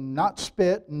chew and not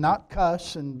spit and not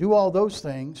cuss and do all those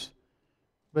things,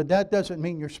 but that doesn't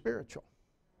mean you're spiritual.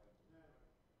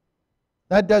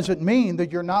 That doesn't mean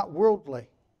that you're not worldly.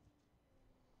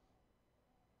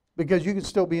 Because you can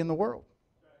still be in the world.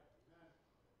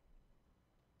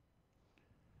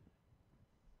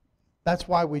 That's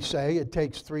why we say it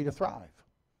takes three to thrive.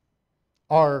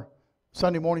 Our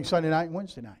Sunday morning, Sunday night, and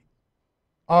Wednesday night.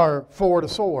 Our four to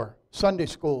soar. Sunday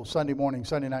school, Sunday morning,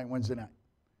 Sunday night, and Wednesday night.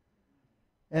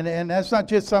 And that's not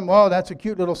just that's a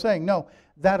cute little saying. No,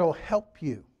 that'll help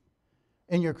you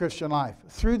in your Christian life.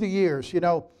 Through the years,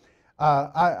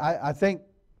 I think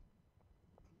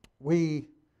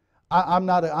I'm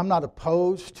not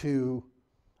opposed to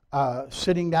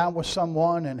sitting down with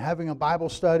someone and having a Bible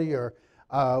study or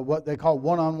what they call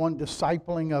one-on-one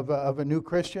discipling of a new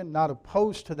Christian. Not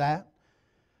opposed to that.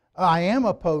 I am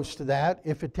opposed to that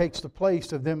if it takes the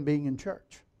place of them being in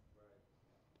church.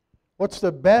 What's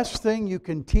the best thing you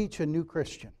can teach a new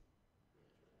Christian?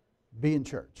 Be in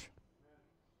church.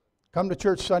 Come to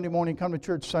church Sunday morning, come to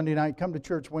church Sunday night, come to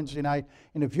church Wednesday night,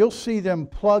 and if you'll see them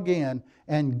plug in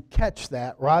and catch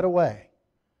that right away,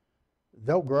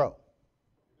 they'll grow.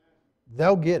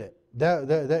 They'll get it.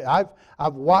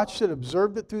 I've watched it,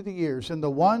 observed it through the years, and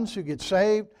the ones who get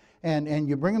saved and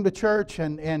you bring them to church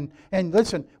and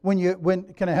listen,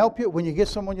 can I help you? When you get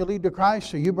someone you lead to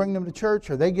Christ, or you bring them to church,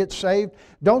 or they get saved,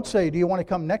 don't say, do you want to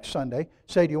come next Sunday?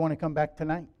 Say, do you want to come back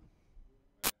tonight?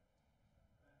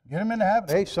 Get them in the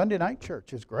habit. Hey, Sunday night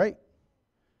church is great.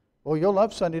 Well, you'll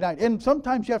love Sunday night. And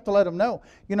sometimes you have to let them know,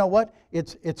 you know what?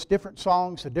 It's different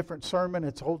songs, a different sermon,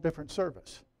 it's a whole different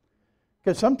service.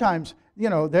 Because sometimes,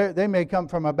 they may come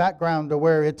from a background to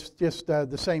where it's just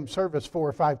the same service 4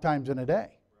 or 5 times in a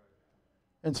day.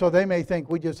 And so they may think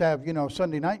we just have,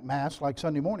 Sunday night Mass like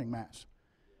Sunday morning Mass.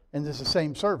 And it's the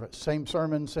same service, same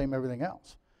sermon, same everything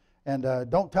else. And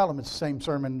don't tell them it's the same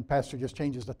sermon, pastor just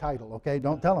changes the title, okay?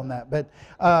 Don't tell them that. But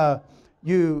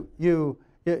you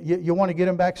want to get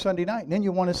them back Sunday night. And then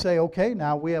you want to say, okay,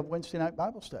 now we have Wednesday night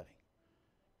Bible study.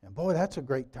 And boy, that's a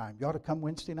great time. You ought to come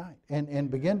Wednesday night.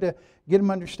 And begin to get them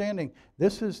understanding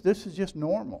this is just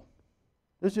normal.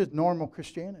 This is just normal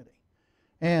Christianity.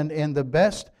 And the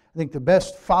best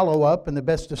follow-up and the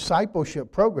best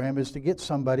discipleship program is to get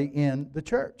somebody in the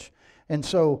church. And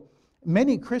so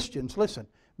many Christians, listen,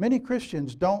 many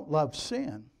Christians don't love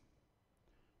sin,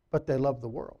 but they love the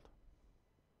world.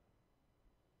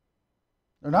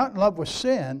 They're not in love with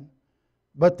sin,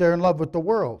 but they're in love with the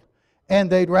world. And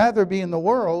they'd rather be in the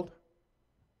world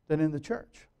than in the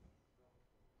church.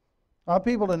 A lot of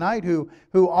people tonight who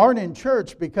aren't in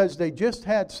church because they just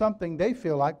had something they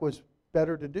feel like was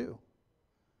better to do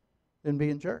than be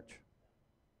in church.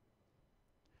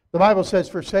 The Bible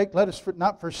says, let us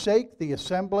not forsake the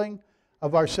assembling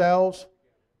of ourselves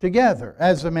together,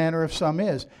 as the manner of some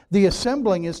is. The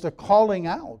assembling is the calling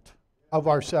out of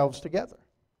ourselves together.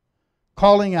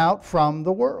 Calling out from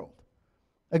the world.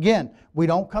 Again, we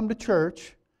don't come to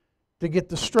church to get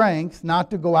the strength not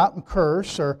to go out and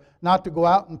curse, or not to go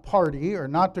out and party, or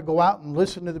not to go out and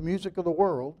listen to the music of the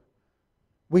world.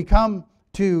 We come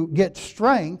to get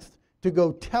strength to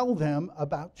go tell them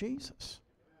about Jesus,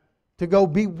 to go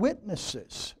be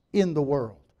witnesses in the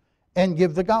world and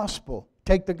give the gospel,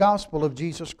 take the gospel of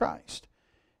Jesus Christ.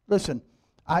 Listen,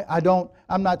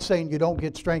 I'm not saying you don't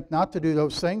get strength not to do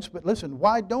those things, but listen,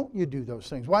 why don't you do those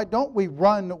things? Why don't we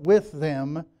run with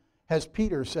them, as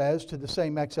Peter says, to the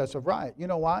same excess of riot? You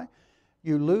know why?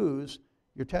 You lose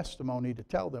your testimony to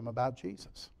tell them about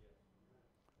Jesus.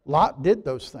 Lot did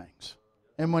those things.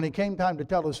 And when it came time to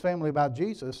tell his family about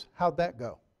Jesus, how'd that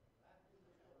go?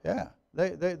 Yeah,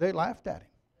 they laughed at him.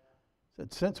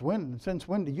 Said, since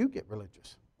when do you get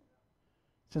religious?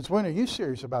 Since when are you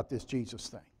serious about this Jesus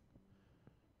thing?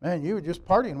 Man, you were just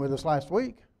partying with us last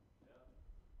week.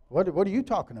 What are you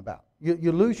talking about?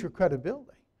 You lose your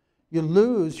credibility. You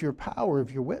lose your power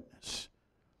of your witness.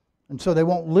 And so they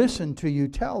won't listen to you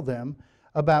tell them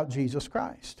about Jesus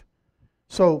Christ.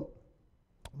 So,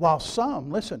 while some,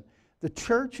 listen, the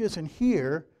church isn't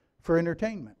here for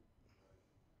entertainment.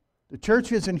 The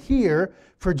church isn't here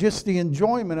for just the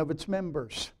enjoyment of its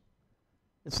members.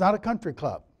 It's not a country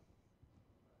club.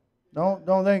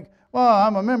 Don't think, well,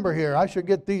 I'm a member here, I should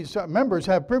get these. Members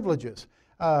have privileges.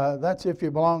 That's if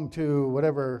you belong to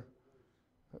whatever,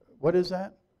 what is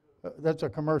that? That's a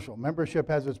commercial. Membership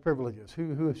has its privileges.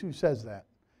 Who says that?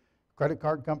 Credit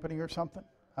card company or something?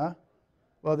 Huh?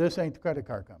 Well, this ain't the credit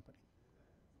card company.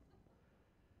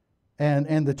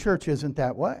 And the church isn't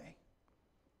that way.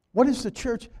 What is the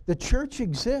church? The church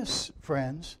exists,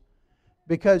 friends,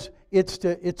 because it's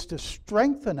to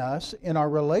strengthen us in our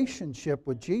relationship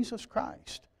with Jesus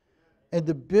Christ and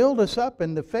to build us up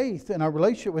in the faith in our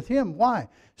relationship with Him. Why?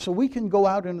 So we can go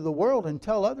out into the world and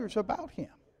tell others about Him.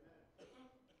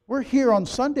 We're here on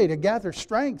Sunday to gather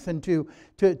strength and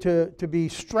to be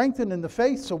strengthened in the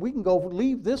faith so we can go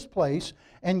leave this place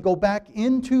and go back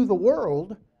into the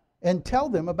world and tell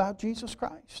them about Jesus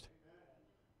Christ.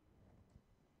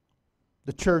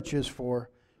 The church is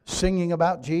for singing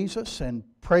about Jesus and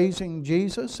praising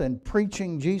Jesus and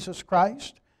preaching Jesus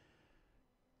Christ.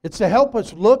 It's to help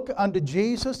us look unto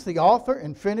Jesus, the author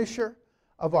and finisher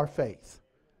of our faith.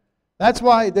 That's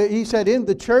why he said in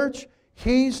the church,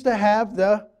 He's to have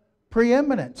the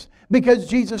preeminence. Because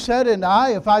Jesus said, and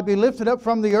I, if I be lifted up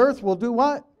from the earth, will do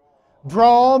what? Draw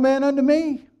all men unto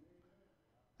me.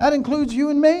 That includes you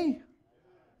and me.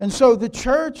 And so the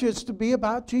church is to be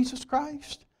about Jesus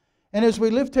Christ. And as we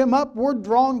lift Him up, we're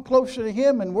drawn closer to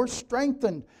Him and we're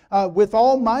strengthened with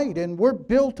all might and we're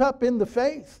built up in the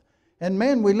faith. And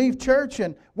man, we leave church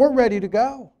and we're ready to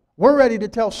go. We're ready to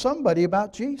tell somebody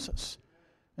about Jesus.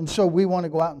 And so we want to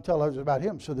go out and tell others about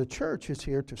Him. So the church is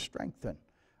here to strengthen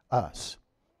us.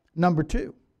 Number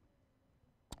 2,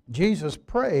 Jesus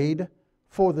prayed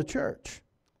for the church.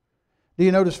 Do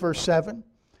you notice verse 7?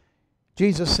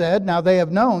 Jesus said, Now they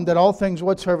have known that all things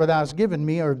whatsoever Thou hast given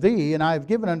me are Thee, and I have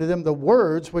given unto them the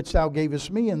words which Thou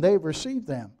gavest me, and they have received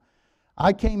them.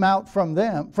 I came out from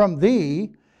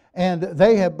Thee, and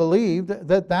they have believed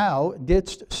that Thou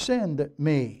didst send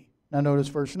me. Now notice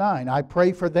verse 9. I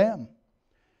pray for them.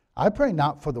 I pray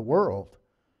not for the world,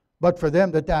 but for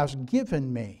them that Thou hast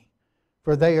given me.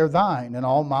 For they are Thine, and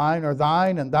all mine are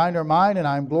Thine, and Thine are mine, and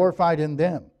I am glorified in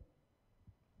them.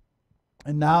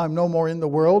 And now I'm no more in the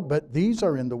world, but these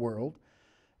are in the world,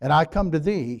 and I come to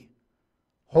Thee.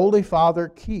 Holy Father,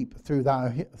 keep through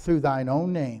Thine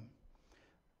own name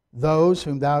those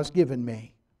whom Thou hast given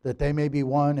me, that they may be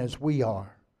one as we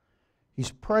are. He's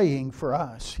praying for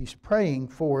us. He's praying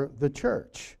for the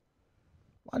church.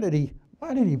 Why does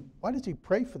He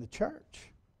pray for the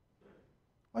church?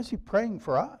 Why is He praying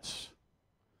for us?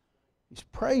 He's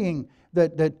praying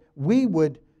that we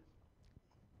would,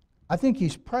 I think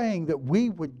He's praying that we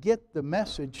would get the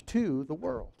message to the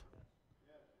world.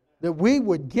 That we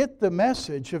would get the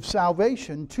message of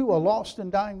salvation to a lost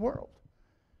and dying world.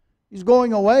 He's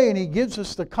going away and He gives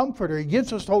us the Comforter. He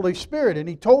gives us the Holy Spirit. And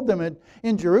He told them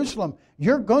in Jerusalem,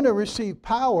 you're going to receive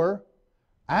power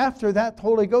after that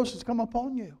Holy Ghost has come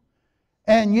upon you.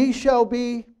 And ye shall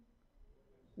be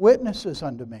witnesses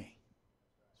unto me.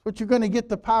 That's what you're going to get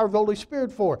the power of the Holy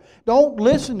Spirit for. Don't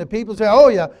listen to people say, oh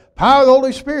yeah, power of the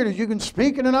Holy Spirit is you can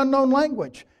speak in an unknown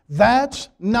language. That's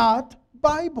not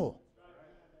Bible.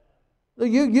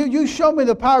 You show me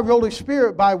the power of the Holy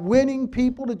Spirit by winning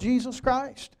people to Jesus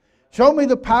Christ. Show me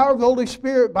the power of the Holy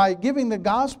Spirit by giving the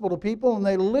gospel to people and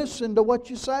they listen to what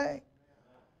you say.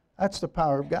 That's the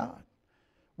power of God.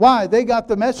 Why? They got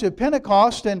the message of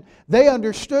Pentecost and they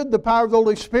understood the power of the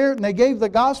Holy Spirit and they gave the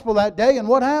gospel that day, and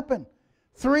what happened?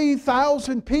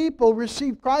 3,000 people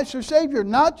received Christ their Savior.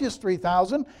 Not just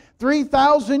 3,000.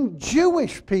 3,000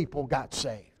 Jewish people got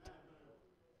saved.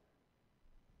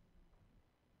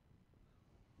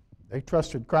 They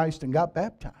trusted Christ and got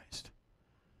baptized.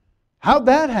 How'd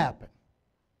that happen?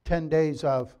 10 days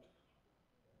of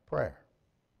prayer.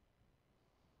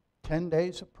 10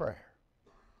 days of prayer.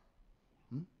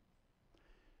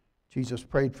 Jesus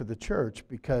prayed for the church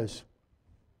because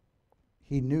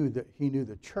he knew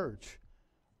the church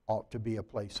ought to be a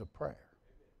place of prayer.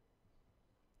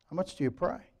 How much do you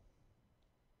pray?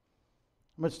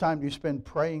 How much time do you spend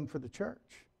praying for the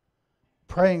church?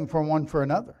 Praying for one for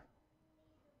another?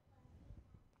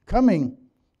 Coming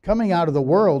out of the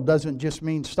world doesn't just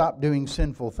mean stop doing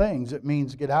sinful things. It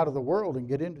means get out of the world and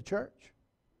get into church.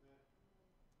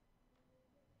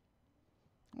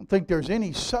 I don't think there's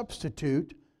any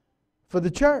substitute for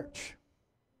the church.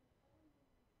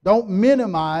 Don't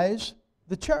minimize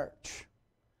the church.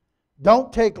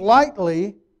 Don't take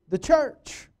lightly the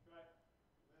church.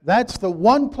 That's the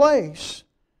one place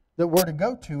that we're to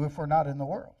go to if we're not in the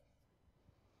world.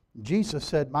 Jesus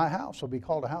said, my house will be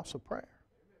called a house of prayer.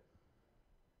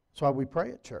 That's why we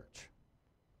pray at church.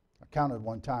 I counted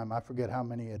one time, I forget how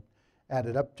many it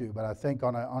added up to, but I think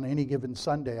on any given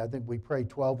Sunday, I think we pray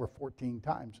 12 or 14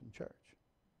 times in church.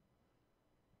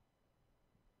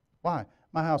 Why?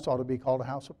 My house ought to be called a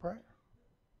house of prayer.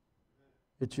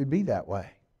 It should be that way.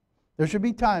 There should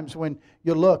be times when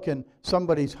you look and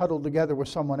somebody's huddled together with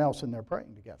someone else and they're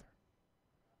praying together.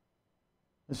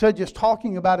 Instead of just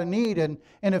talking about a need, and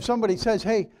if somebody says,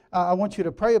 hey, I want you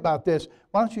to pray about this,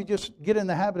 why don't you just get in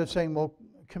the habit of saying, well,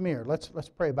 come here, let's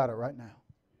pray about it right now.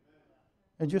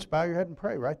 And just bow your head and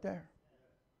pray right there.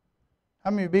 How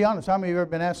many, be honest, how many of you have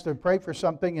ever been asked to pray for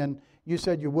something and you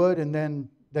said you would, and then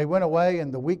they went away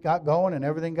and the week got going and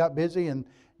everything got busy, and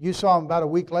you saw them about a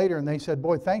week later and they said,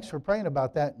 boy, thanks for praying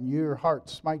about that, and your heart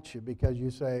smites you because you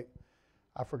say,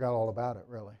 I forgot all about it,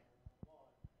 really.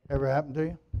 Ever happened to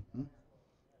you?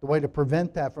 The way to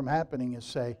prevent that from happening is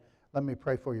say, let me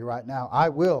pray for you right now. I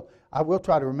will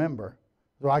try to remember.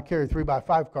 So I carry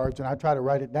 3x5 cards and I try to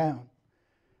write it down.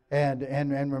 And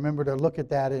remember to look at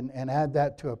that and add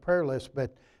that to a prayer list.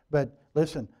 But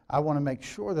listen, I want to make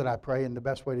sure that I pray, and the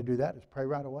best way to do that is pray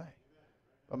right away.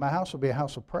 But my house will be a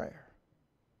house of prayer.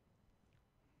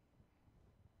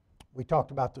 We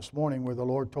talked about this morning where the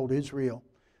Lord told Israel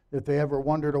that if they ever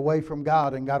wandered away from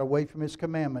God and got away from His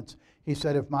commandments, He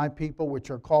said, if my people which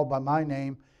are called by my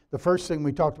name, the first thing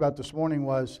we talked about this morning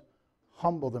was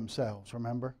humble themselves,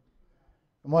 remember?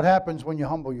 And what happens when you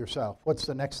humble yourself? What's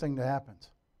the next thing that happens?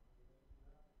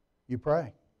 You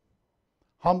pray.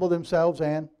 Humble themselves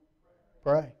and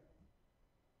pray.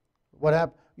 What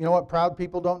happens? You know what proud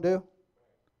people don't do?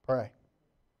 Pray.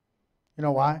 You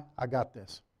know why? I got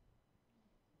this.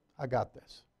 I got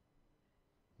this.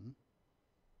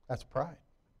 That's pride.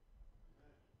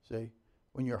 See,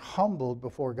 when you're humbled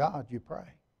before God, you pray.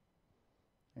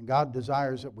 And God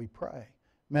desires that we pray.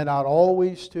 Men ought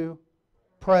always to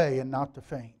pray and not to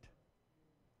faint.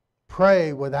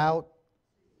 Pray without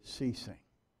ceasing.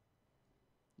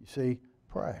 You see,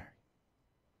 prayer.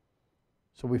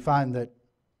 So we find that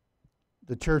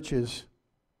the church is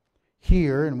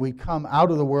here, and we come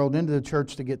out of the world into the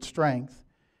church to get strength.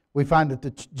 We find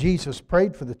that Jesus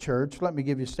prayed for the church. Let me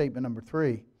give you statement number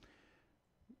 3.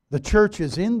 The church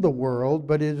is in the world,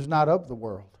 but it is not of the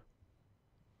world.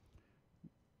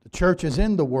 The church is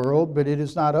in the world, but it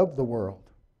is not of the world.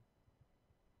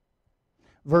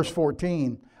 Verse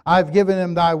 14, I have given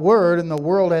them thy word, and the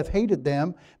world hath hated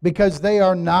them, because they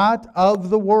are not of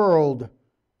the world,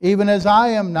 even as I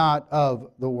am not of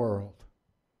the world.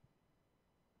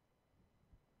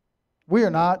 We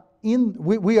are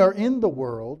in the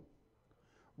world.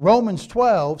 Romans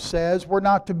 12 says we're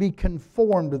not to be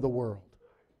conformed to the world.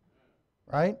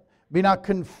 Right? Be not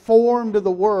conformed to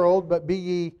the world, but be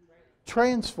ye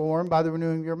transformed by the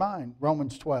renewing of your mind.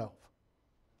 Romans 12.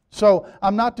 So,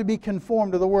 I'm not to be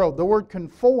conformed to the world. The word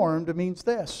conformed means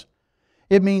this.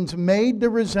 It means made to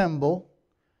resemble,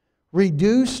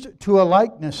 reduced to a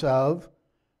likeness of,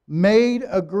 made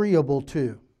agreeable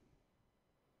to.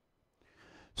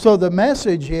 So the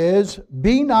message is,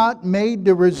 be not made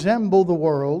to resemble the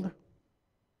world.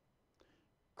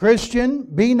 Christian,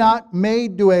 be not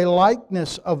made to a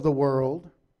likeness of the world.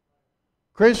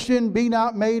 Christian, be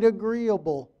not made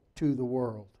agreeable to the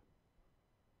world.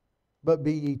 But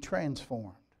be ye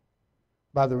transformed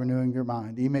by the renewing of your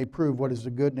mind. Ye may prove what is the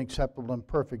good and acceptable and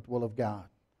perfect will of God.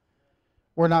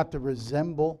 We're not to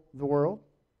resemble the world.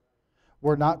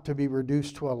 We're not to be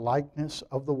reduced to a likeness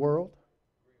of the world.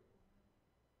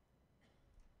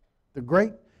 The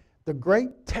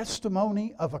great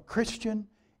testimony of a Christian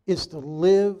is to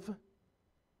live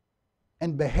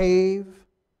and behave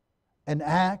and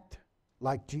act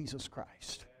like Jesus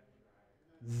Christ.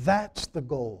 That's the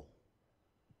goal.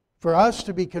 For us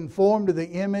to be conformed to the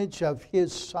image of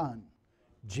His Son,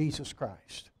 Jesus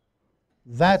Christ.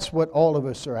 That's what all of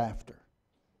us are after.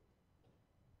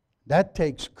 That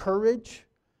takes courage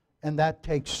and that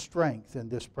takes strength in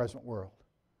this present world.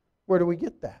 Where do we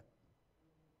get that?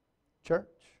 Church.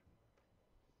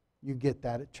 You get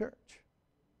that at church.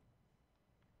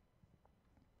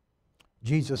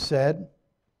 Jesus said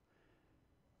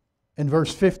in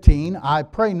verse 15, I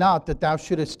pray not that thou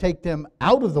shouldest take them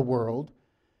out of the world,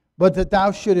 but that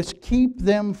thou shouldest keep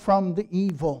them from the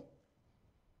evil.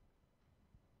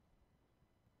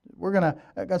 We're going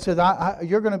to, God says,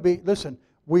 you're going to be, listen,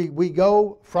 we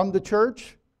go from the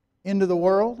church into the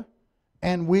world,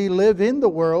 and we live in the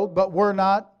world, but we're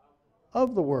not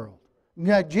of the world.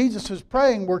 Now, Jesus is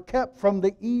praying we're kept from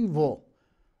the evil,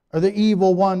 or the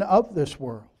evil one of this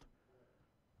world.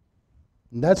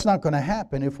 And that's not going to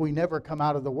happen if we never come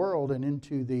out of the world and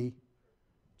into the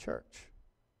church.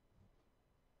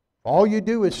 All you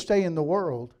do is stay in the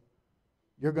world,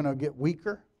 you're going to get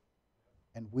weaker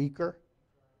and weaker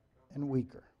and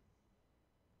weaker.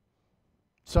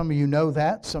 Some of you know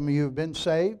that. Some of you have been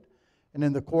saved. And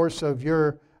in the course of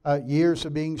your years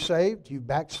of being saved, you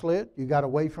backslid. You got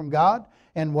away from God.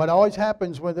 And what always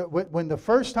happens when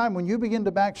you begin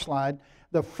to backslide,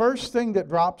 the first thing that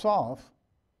drops off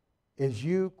is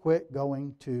you quit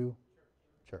going to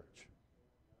church.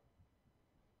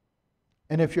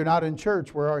 And if you're not in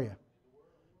church, where are you?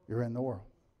 You're in the world.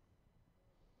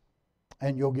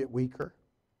 And you'll get weaker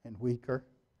and weaker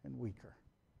and weaker.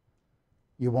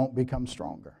 You won't become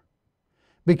stronger.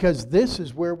 Because this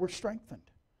is where we're strengthened.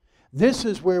 This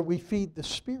is where we feed the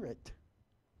Spirit,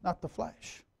 not the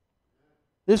flesh.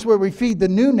 This is where we feed the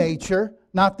new nature,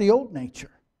 not the old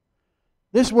nature.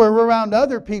 This is where we're around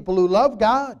other people who love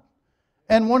God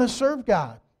and want to serve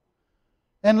God.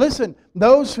 And listen,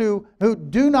 those who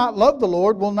do not love the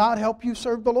Lord will not help you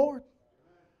serve the Lord.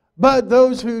 But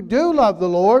those who do love the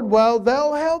Lord, well,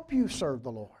 they'll help you serve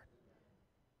the Lord.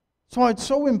 So it's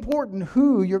so important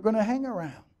who you're going to hang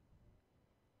around.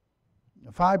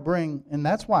 If I bring, and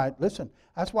that's why, listen,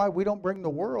 that's why we don't bring the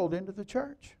world into the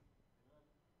church.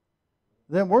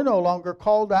 Then we're no longer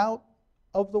called out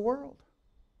of the world.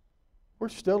 We're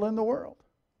still in the world.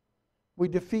 We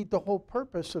defeat the whole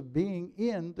purpose of being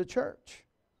in the church.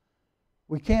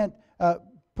 We can't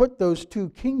put those two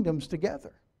kingdoms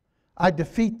together. I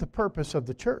defeat the purpose of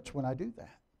the church when I do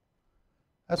that.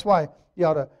 That's why you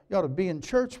ought to be in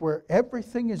church where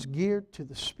everything is geared to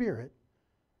the Spirit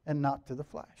and not to the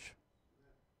flesh.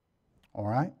 All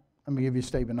right? Let me give you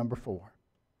statement number 4.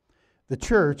 The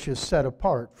church is set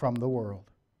apart from the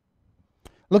world.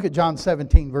 Look at John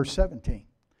 17, verse 17.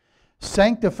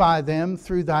 Sanctify them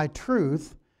through thy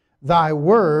truth. Thy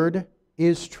word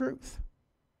is truth.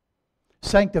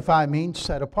 Sanctify means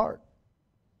set apart.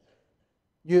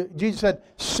 Jesus said,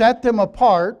 set them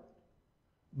apart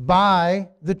by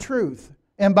the truth.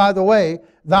 And by the way,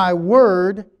 thy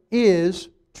word is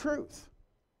truth.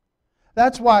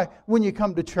 That's why when you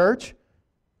come to church,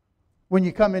 when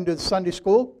you come into the Sunday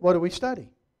school, what do we study?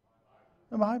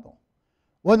 The Bible.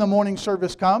 When the morning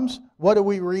service comes, what do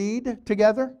we read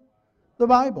together? The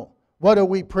Bible. What do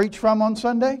we preach from on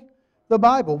Sunday? The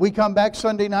Bible. We come back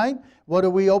Sunday night, what do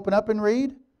we open up and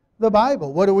read? The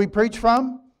Bible. What do we preach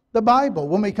from? The Bible.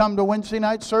 When we come to Wednesday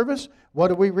night service, what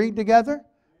do we read together?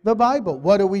 The Bible.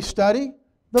 What do we study?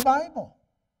 The Bible.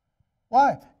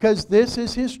 Why? Because this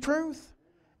is His truth.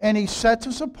 And He sets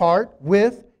us apart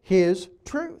with His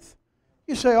truth.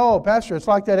 You say, oh, Pastor, it's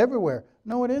like that everywhere.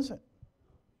 No, it isn't.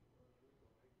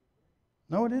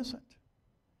 No, it isn't.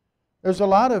 There's a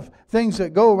lot of things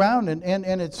that go around, and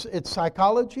it's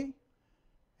psychology,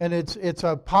 and it's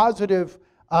a positive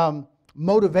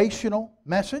motivational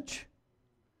message,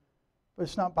 but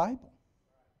it's not Bible.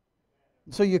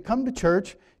 So you come to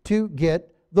church to get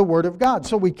the Word of God.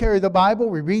 So we carry the Bible,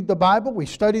 we read the Bible, we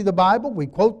study the Bible, we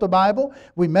quote the Bible,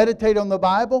 we meditate on the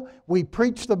Bible, we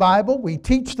preach the Bible, we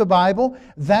teach the Bible.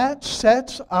 That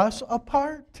sets us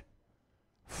apart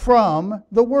from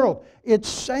the world. It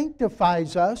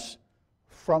sanctifies us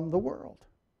from the world.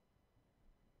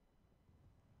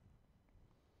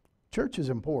 Church is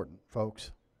important,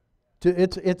 folks.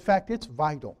 In fact, it's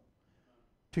vital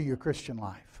to your Christian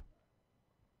life.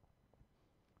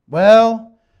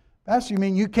 Well, Pastor, you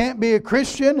mean you can't be a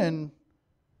Christian, and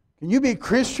can you be a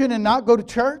Christian and not go to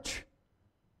church?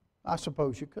 I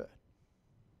suppose you could.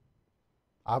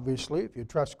 Obviously, if you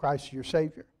trust Christ as your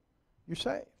Savior, you're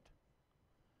saved.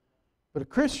 But a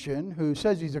Christian who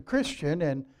says he's a Christian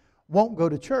and won't go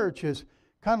to church is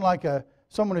kind of like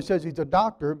someone who says he's a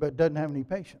doctor but doesn't have any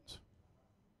patients.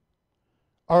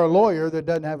 Or a lawyer that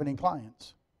doesn't have any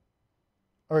clients.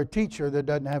 Or a teacher that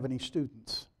doesn't have any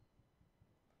students.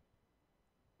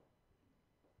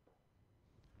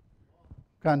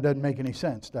 Kind of doesn't make any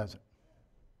sense, does it?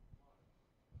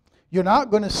 You're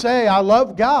not going to say, I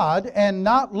love God, and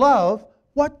not love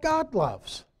what God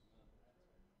loves.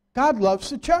 God loves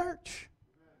the church.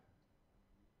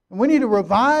 And we need a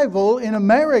revival in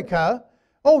America,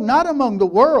 not among the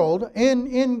world,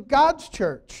 in God's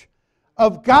church,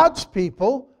 of God's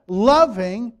people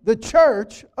loving the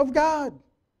church of God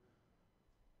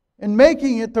and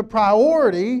making it the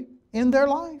priority in their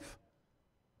life.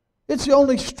 It's the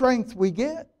only strength we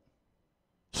get.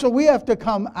 So we have to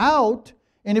come out,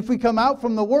 and if we come out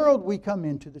from the world, we come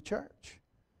into the church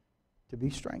to be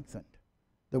strengthened,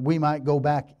 that we might go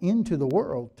back into the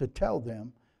world to tell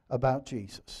them about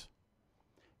Jesus.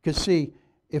 Because see,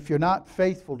 if you're not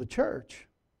faithful to church,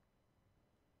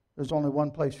 there's only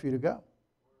one place for you to go.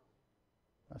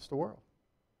 That's the world.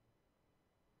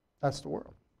 That's the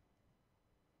world.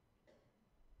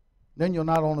 Then you'll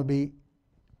not only be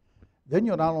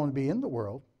in the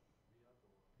world,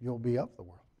 you'll be of the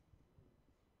world.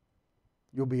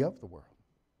 You'll be of the world.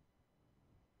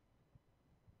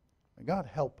 May God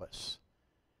help us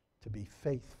to be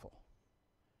faithful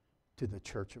to the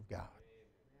church of God.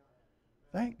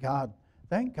 Thank God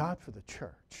for the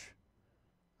church.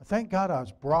 Thank God I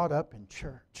was brought up in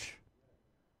church.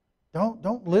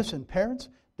 Don't listen, parents.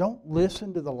 Don't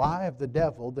listen to the lie of the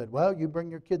devil that, well, you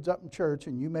bring your kids up in church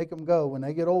and you make them go. When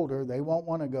they get older, they won't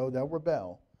want to go. They'll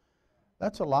rebel.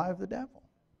 That's a lie of the devil.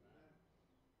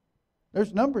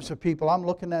 There's numbers of people I'm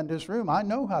looking at in this room. I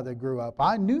know how they grew up.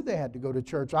 I knew they had to go to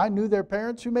church. I knew their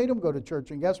parents who made them go to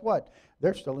church. And guess what?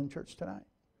 They're still in church tonight.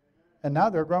 And now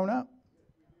they're grown up.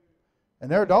 And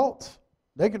they're adults.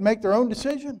 They could make their own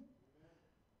decision.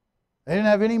 They didn't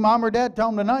have any mom or dad tell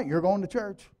them tonight, you're going to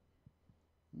church.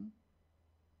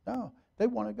 No, they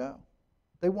want to go.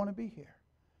 They want to be here.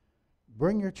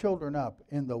 Bring your children up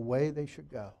in the way they should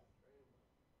go.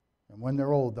 And when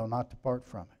they're old, they'll not depart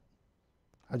from it.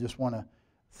 I just want to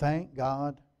thank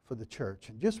God for the church.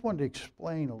 And just wanted to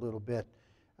explain a little bit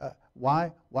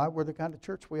why we're the kind of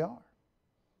church we are.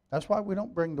 That's why we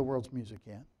don't bring the world's music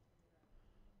in.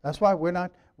 That's why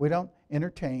we don't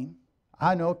entertain.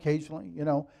 I know occasionally,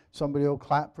 somebody will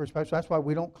clap for a special. That's why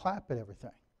we don't clap at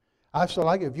everything. I still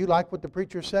like it. If you like what the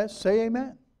preacher says, say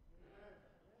amen.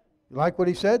 You like what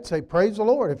he said, say praise the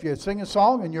Lord. If you sing a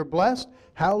song and you're blessed,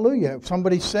 hallelujah. If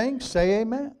somebody sings, say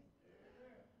amen.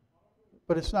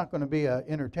 But it's not going to be an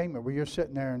entertainment where you're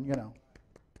sitting there and,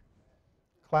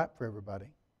 clap for everybody.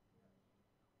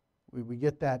 We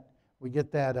get that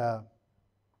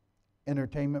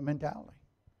entertainment mentality.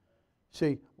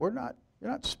 See, you're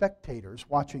not spectators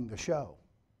watching the show.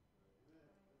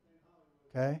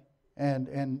 Okay?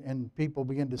 And people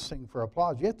begin to sing for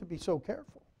applause. You have to be so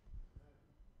careful.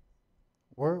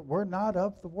 We're not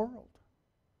of the world.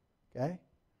 Okay?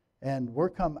 And we're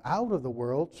come out of the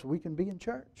world so we can be in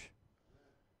church.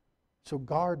 So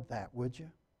guard that, would you?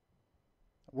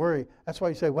 Worry. That's why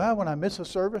you say, well, when I miss a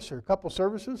service or a couple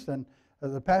services, then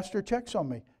the pastor checks on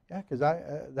me. Yeah, because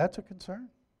that's a concern.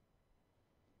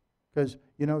 Because,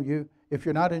 if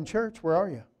you're not in church, where are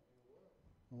you? In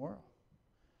the world.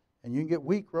 And you can get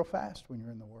weak real fast when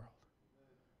you're in the world.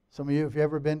 Some of you, if you've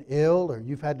ever been ill or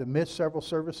you've had to miss several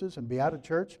services and be out of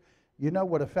church, you know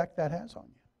what effect that has on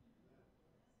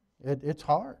you. It's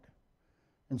hard.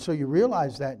 And so you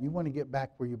realize that and you want to get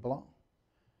back where you belong.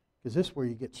 Because this is where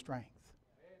you get strength.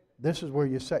 This is where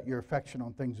you set your affection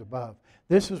on things above.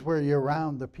 This is where you're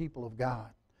around the people of God.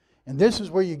 And this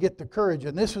is where you get the courage.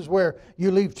 And this is where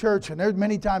you leave church. And there's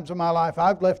many times in my life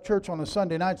I've left church on a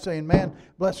Sunday night saying, man,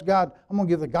 bless God, I'm going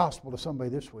to give the gospel to somebody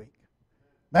this week.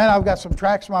 Man, I've got some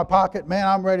tracts in my pocket. Man,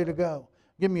 I'm ready to go.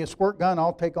 Give me a squirt gun,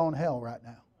 I'll take on hell right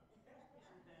now.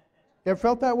 You ever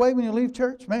felt that way when you leave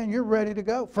church? Man, you're ready to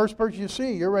go. First person you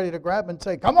see, you're ready to grab and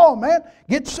say, come on, man,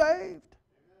 get saved.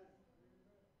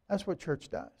 That's what church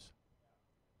does.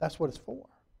 That's what it's for.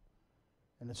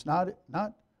 And it's not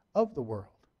of the world.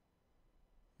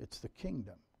 It's the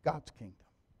kingdom, God's kingdom,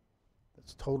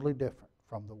 that's totally different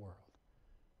from the world.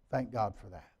 Thank God for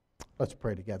that. Let's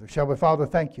pray together. Shall we? Father,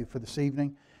 thank you for this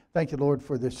evening. Thank you, Lord,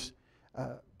 for this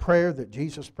prayer that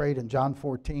Jesus prayed in John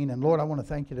 14. And Lord, I want to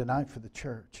thank you tonight for the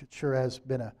church. It sure has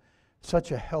been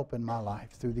such a help in my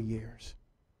life through the years.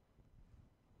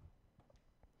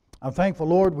 I'm thankful,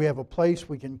 Lord, we have a place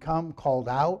we can come called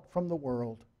out from the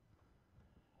world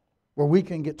where we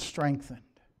can get strengthened,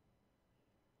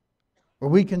 where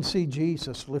we can see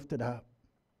Jesus lifted up.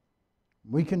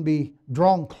 We can be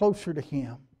drawn closer to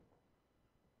Him,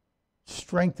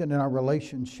 strengthened in our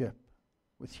relationship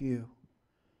with you,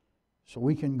 so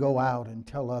we can go out and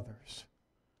tell others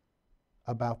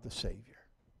about the Savior.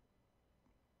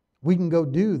 We can go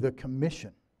do the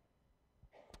commission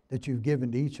that you've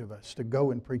given to each of us to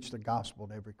go and preach the gospel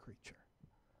to every creature.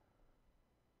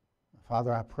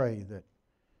 Father, I pray that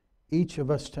each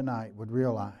of us tonight would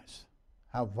realize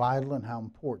how vital and how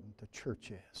important the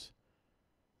church is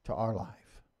to our life.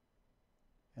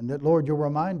 And that, Lord, you'll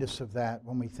remind us of that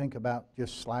when we think about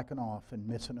just slacking off and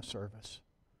missing a service.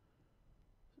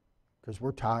 Because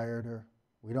we're tired, or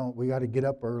we got to get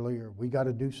up early, or we got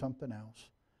to do something else.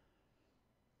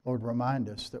 Lord, remind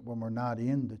us that when we're not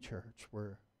in the church,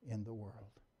 we're in the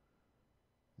world.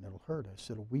 And it'll hurt us.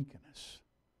 It'll weaken us.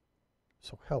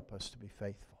 So help us to be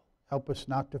faithful. Help us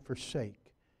not to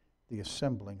forsake the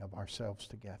assembling of ourselves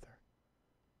together.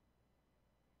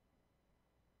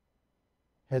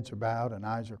 Heads are bowed and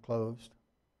eyes are closed.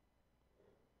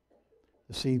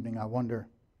 This evening, I wonder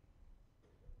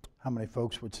how many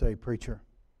folks would say, "Preacher,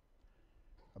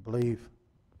 I believe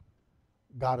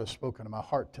God has spoken to my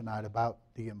heart tonight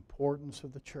about the importance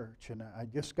of the church, and I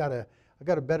got a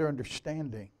better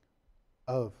understanding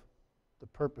of the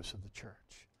purpose of the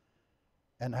church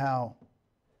and how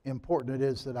important it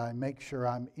is that I make sure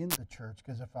I'm in the church,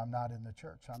 because if I'm not in the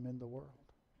church, I'm in the world."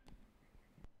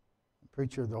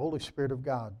 Preacher, the Holy Spirit of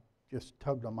God just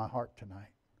tugged on my heart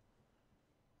tonight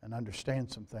and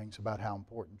understand some things about how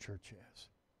important church is.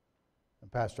 And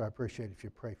Pastor, I appreciate if you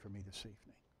pray for me this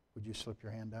evening. Would you slip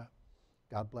your hand up?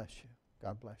 God bless you.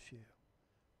 God bless you.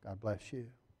 God bless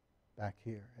you. Back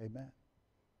here. Amen.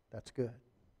 That's good.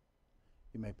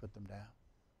 You may put them down.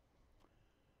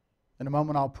 In a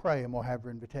moment I'll pray and we'll have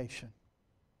your invitation.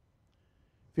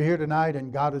 If you're here tonight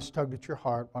and God has tugged at your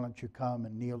heart, why don't you come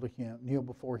and kneel to Him, kneel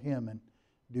before Him and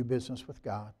do business with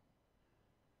God.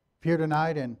 If you're here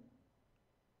tonight and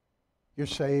you're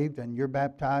saved and you're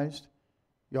baptized,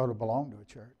 you ought to belong to a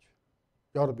church.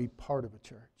 You ought to be part of a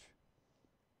church.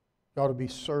 You ought to be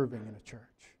serving in a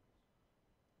church.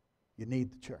 You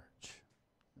need the church.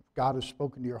 If God has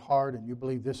spoken to your heart and you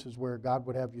believe this is where God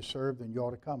would have you serve, then you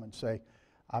ought to come and say,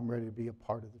 "I'm ready to be a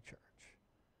part of the church.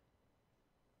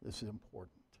 This is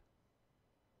important."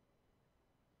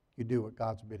 You do what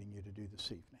God's bidding you to do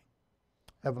this evening.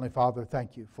 Heavenly Father,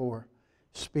 thank you for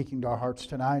speaking to our hearts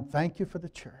tonight. Thank you for the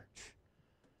church.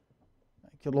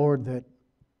 Thank you, Lord, that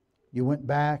you went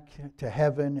back to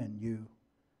heaven and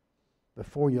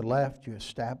before you left, you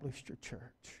established your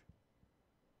church.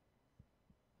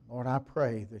 Lord, I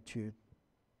pray that you'd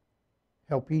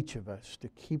help each of us to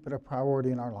keep it a priority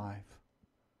in our life.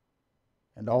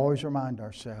 And always remind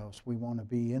ourselves we want to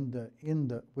be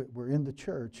we're in the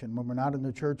church, and when we're not in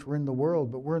the church, we're in the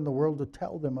world, but we're in the world to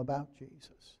tell them about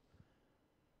Jesus.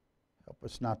 Help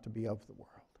us not to be of the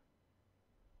world.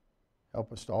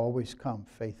 Help us to always come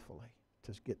faithfully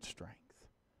to get strength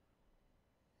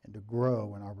and to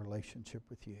grow in our relationship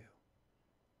with you,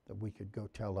 that we could go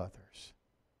tell others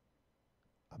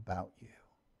about you.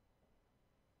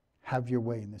 Have your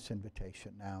way in this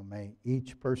invitation now. May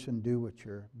each person do what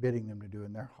you're bidding them to do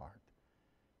in their heart.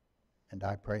 And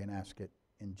I pray and ask it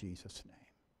in Jesus' name.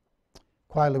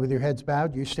 Quietly with your heads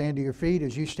bowed, you stand to your feet.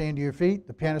 As you stand to your feet,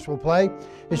 the pianist will play.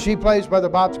 As she plays, Brother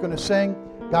Bob's going to sing.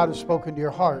 God has spoken to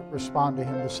your heart. Respond to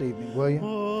Him this evening, will you?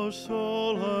 Oh,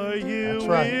 soul, are you That's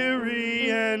right.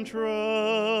 weary and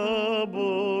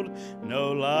troubled?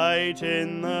 No light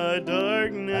in the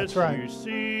darkness That's right. you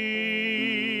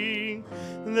see.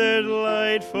 There's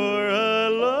light for a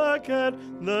look at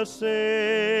the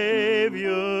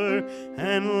Savior,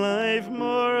 and life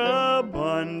more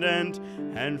abundant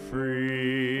and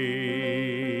free.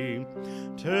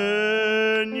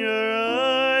 Turn your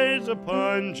eyes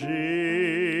upon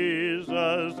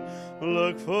Jesus.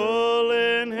 Look full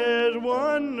in His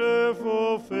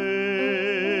wonderful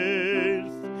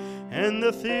face, and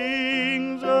the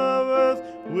things of earth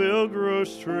will grow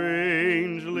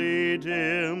strangely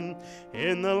dim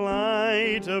in the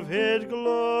light of His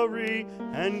glory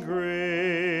and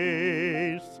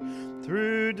grace.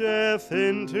 Through death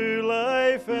into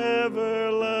life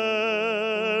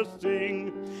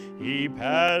everlasting, He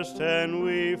passed and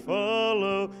we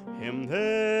follow Him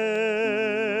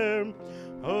there.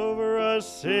 Over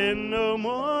us sin no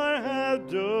more hath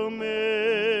dominion,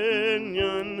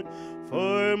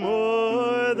 for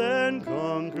more than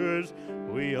conquerors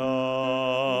we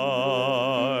are.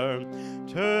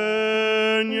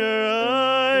 Turn your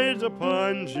eyes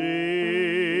upon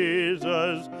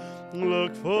Jesus.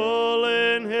 Look full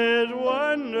in His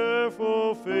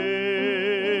wonderful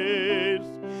face,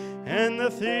 and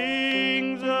the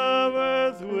things of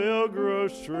earth will grow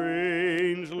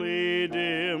strangely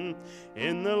dim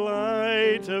in the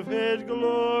light of His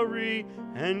glory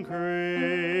and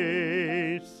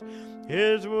grace.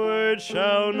 His word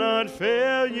shall not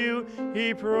fail you,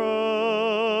 He promised.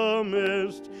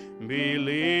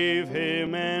 Believe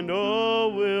him and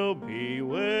all will be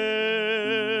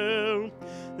well.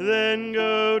 Then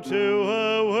go to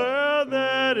a world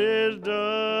that is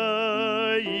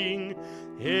dying,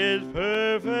 his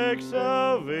perfect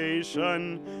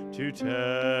salvation to tell.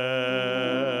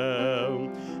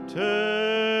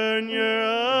 Turn your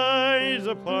eyes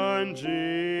upon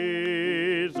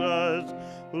Jesus,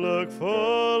 look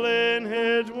full in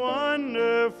his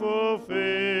wonderful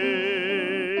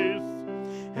face,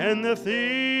 and the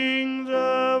things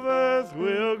of earth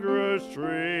will grow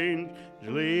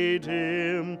strangely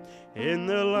dim in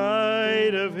the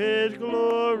light of his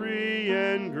glory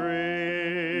and grace.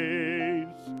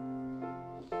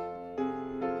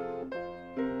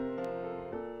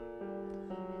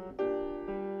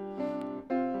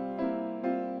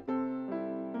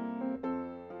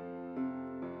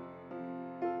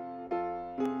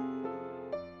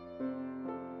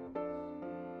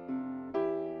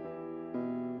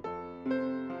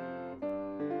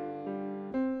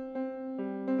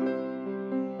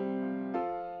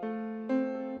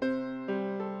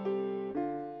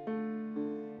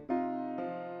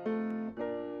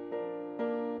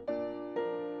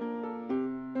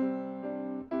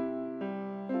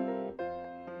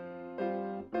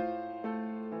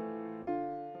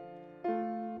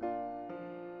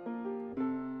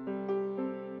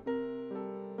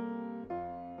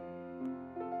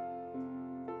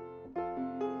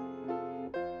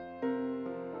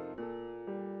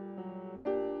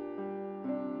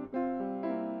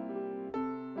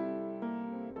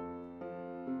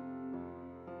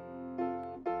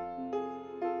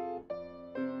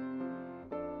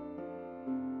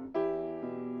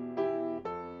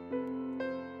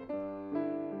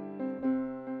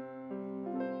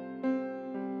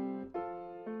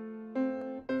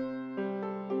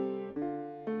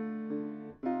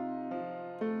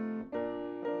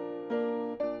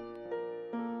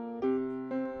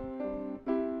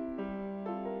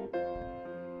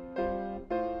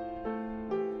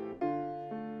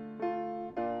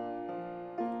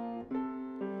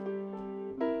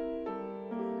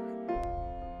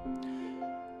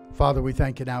 Father, we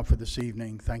thank you now for this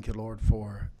evening. Thank you, Lord,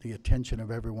 for the attention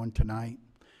of everyone tonight.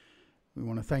 We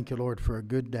want to thank you, Lord, for a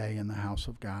good day in the house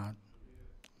of God.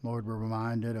 Lord, we're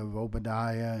reminded of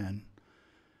Obadiah and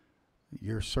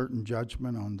your certain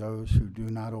judgment on those who do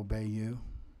not obey you,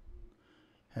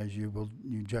 as you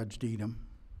judged Edom.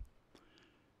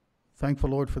 Thankful,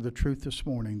 Lord, for the truth this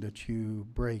morning that you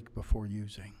break before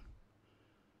using.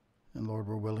 And Lord,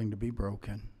 we're willing to be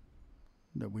broken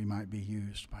that we might be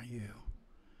used by you.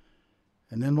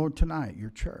 And then, Lord, tonight, your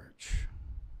church.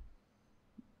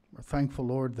 We're thankful,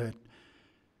 Lord, that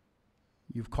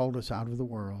you've called us out of the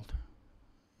world,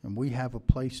 and we have a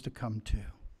place to come to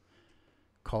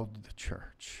called the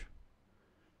church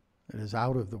that is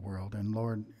out of the world. And,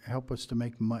 Lord, help us to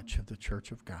make much of the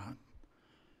church of God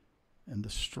and the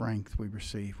strength we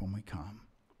receive when we come.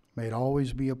 May it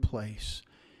always be a place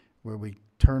where we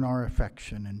turn our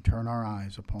affection and turn our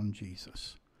eyes upon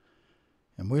Jesus.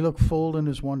 And we look full in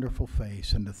his wonderful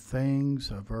face, and the things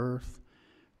of earth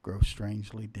grow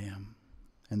strangely dim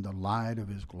in the light of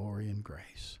his glory and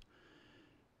grace.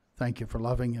 Thank you for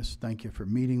loving us. Thank you for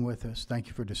meeting with us. Thank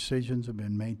you for decisions that have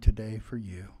been made today for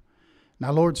you.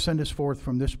 Now, Lord, send us forth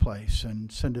from this place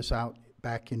and send us out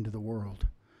back into the world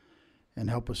and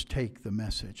help us take the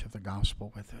message of the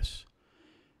gospel with us.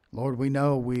 Lord, we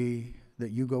know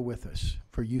that you go with us,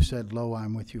 for you said, "Lo,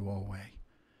 I'm with you always."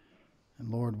 And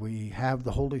Lord, we have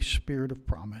the Holy Spirit of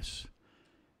promise.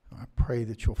 I pray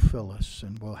that you'll fill us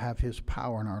and we'll have his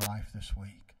power in our life this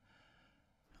week.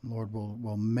 And Lord,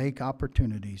 we'll make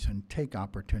opportunities and take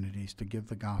opportunities to give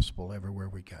the gospel everywhere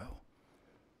we go.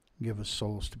 Give us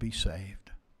souls to be saved,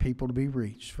 people to be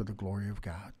reached for the glory of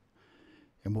God.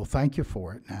 And we'll thank you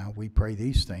for it now. We pray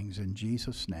these things in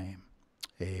Jesus' name.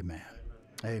 Amen.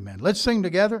 Amen. Let's sing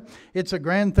together. It's a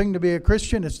grand thing to be a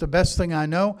Christian. It's the best thing I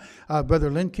know. Brother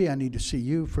Linke, I need to see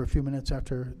you for a few minutes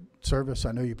after service.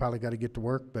 I know you probably got to get to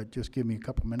work, but just give me a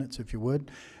couple minutes if you would.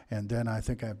 And then I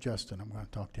think I have Justin. I'm going to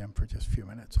talk to him for just a few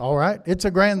minutes. All right. It's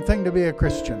a grand thing to be a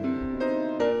Christian.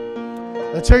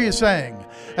 Let's hear you sing.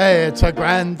 Hey, it's a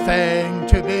grand thing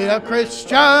to be a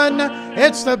Christian.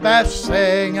 It's the best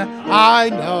thing I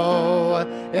know.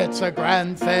 It's a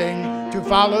grand thing to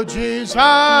follow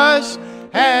Jesus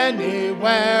anywhere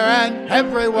and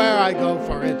everywhere I go,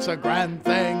 for it's a grand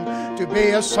thing to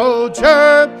be a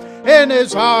soldier in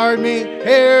his army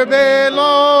here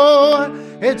below.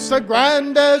 It's the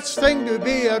grandest thing to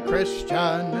be a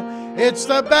Christian. It's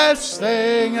the best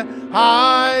thing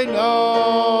I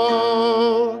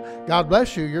know. God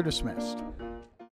bless you. You're dismissed.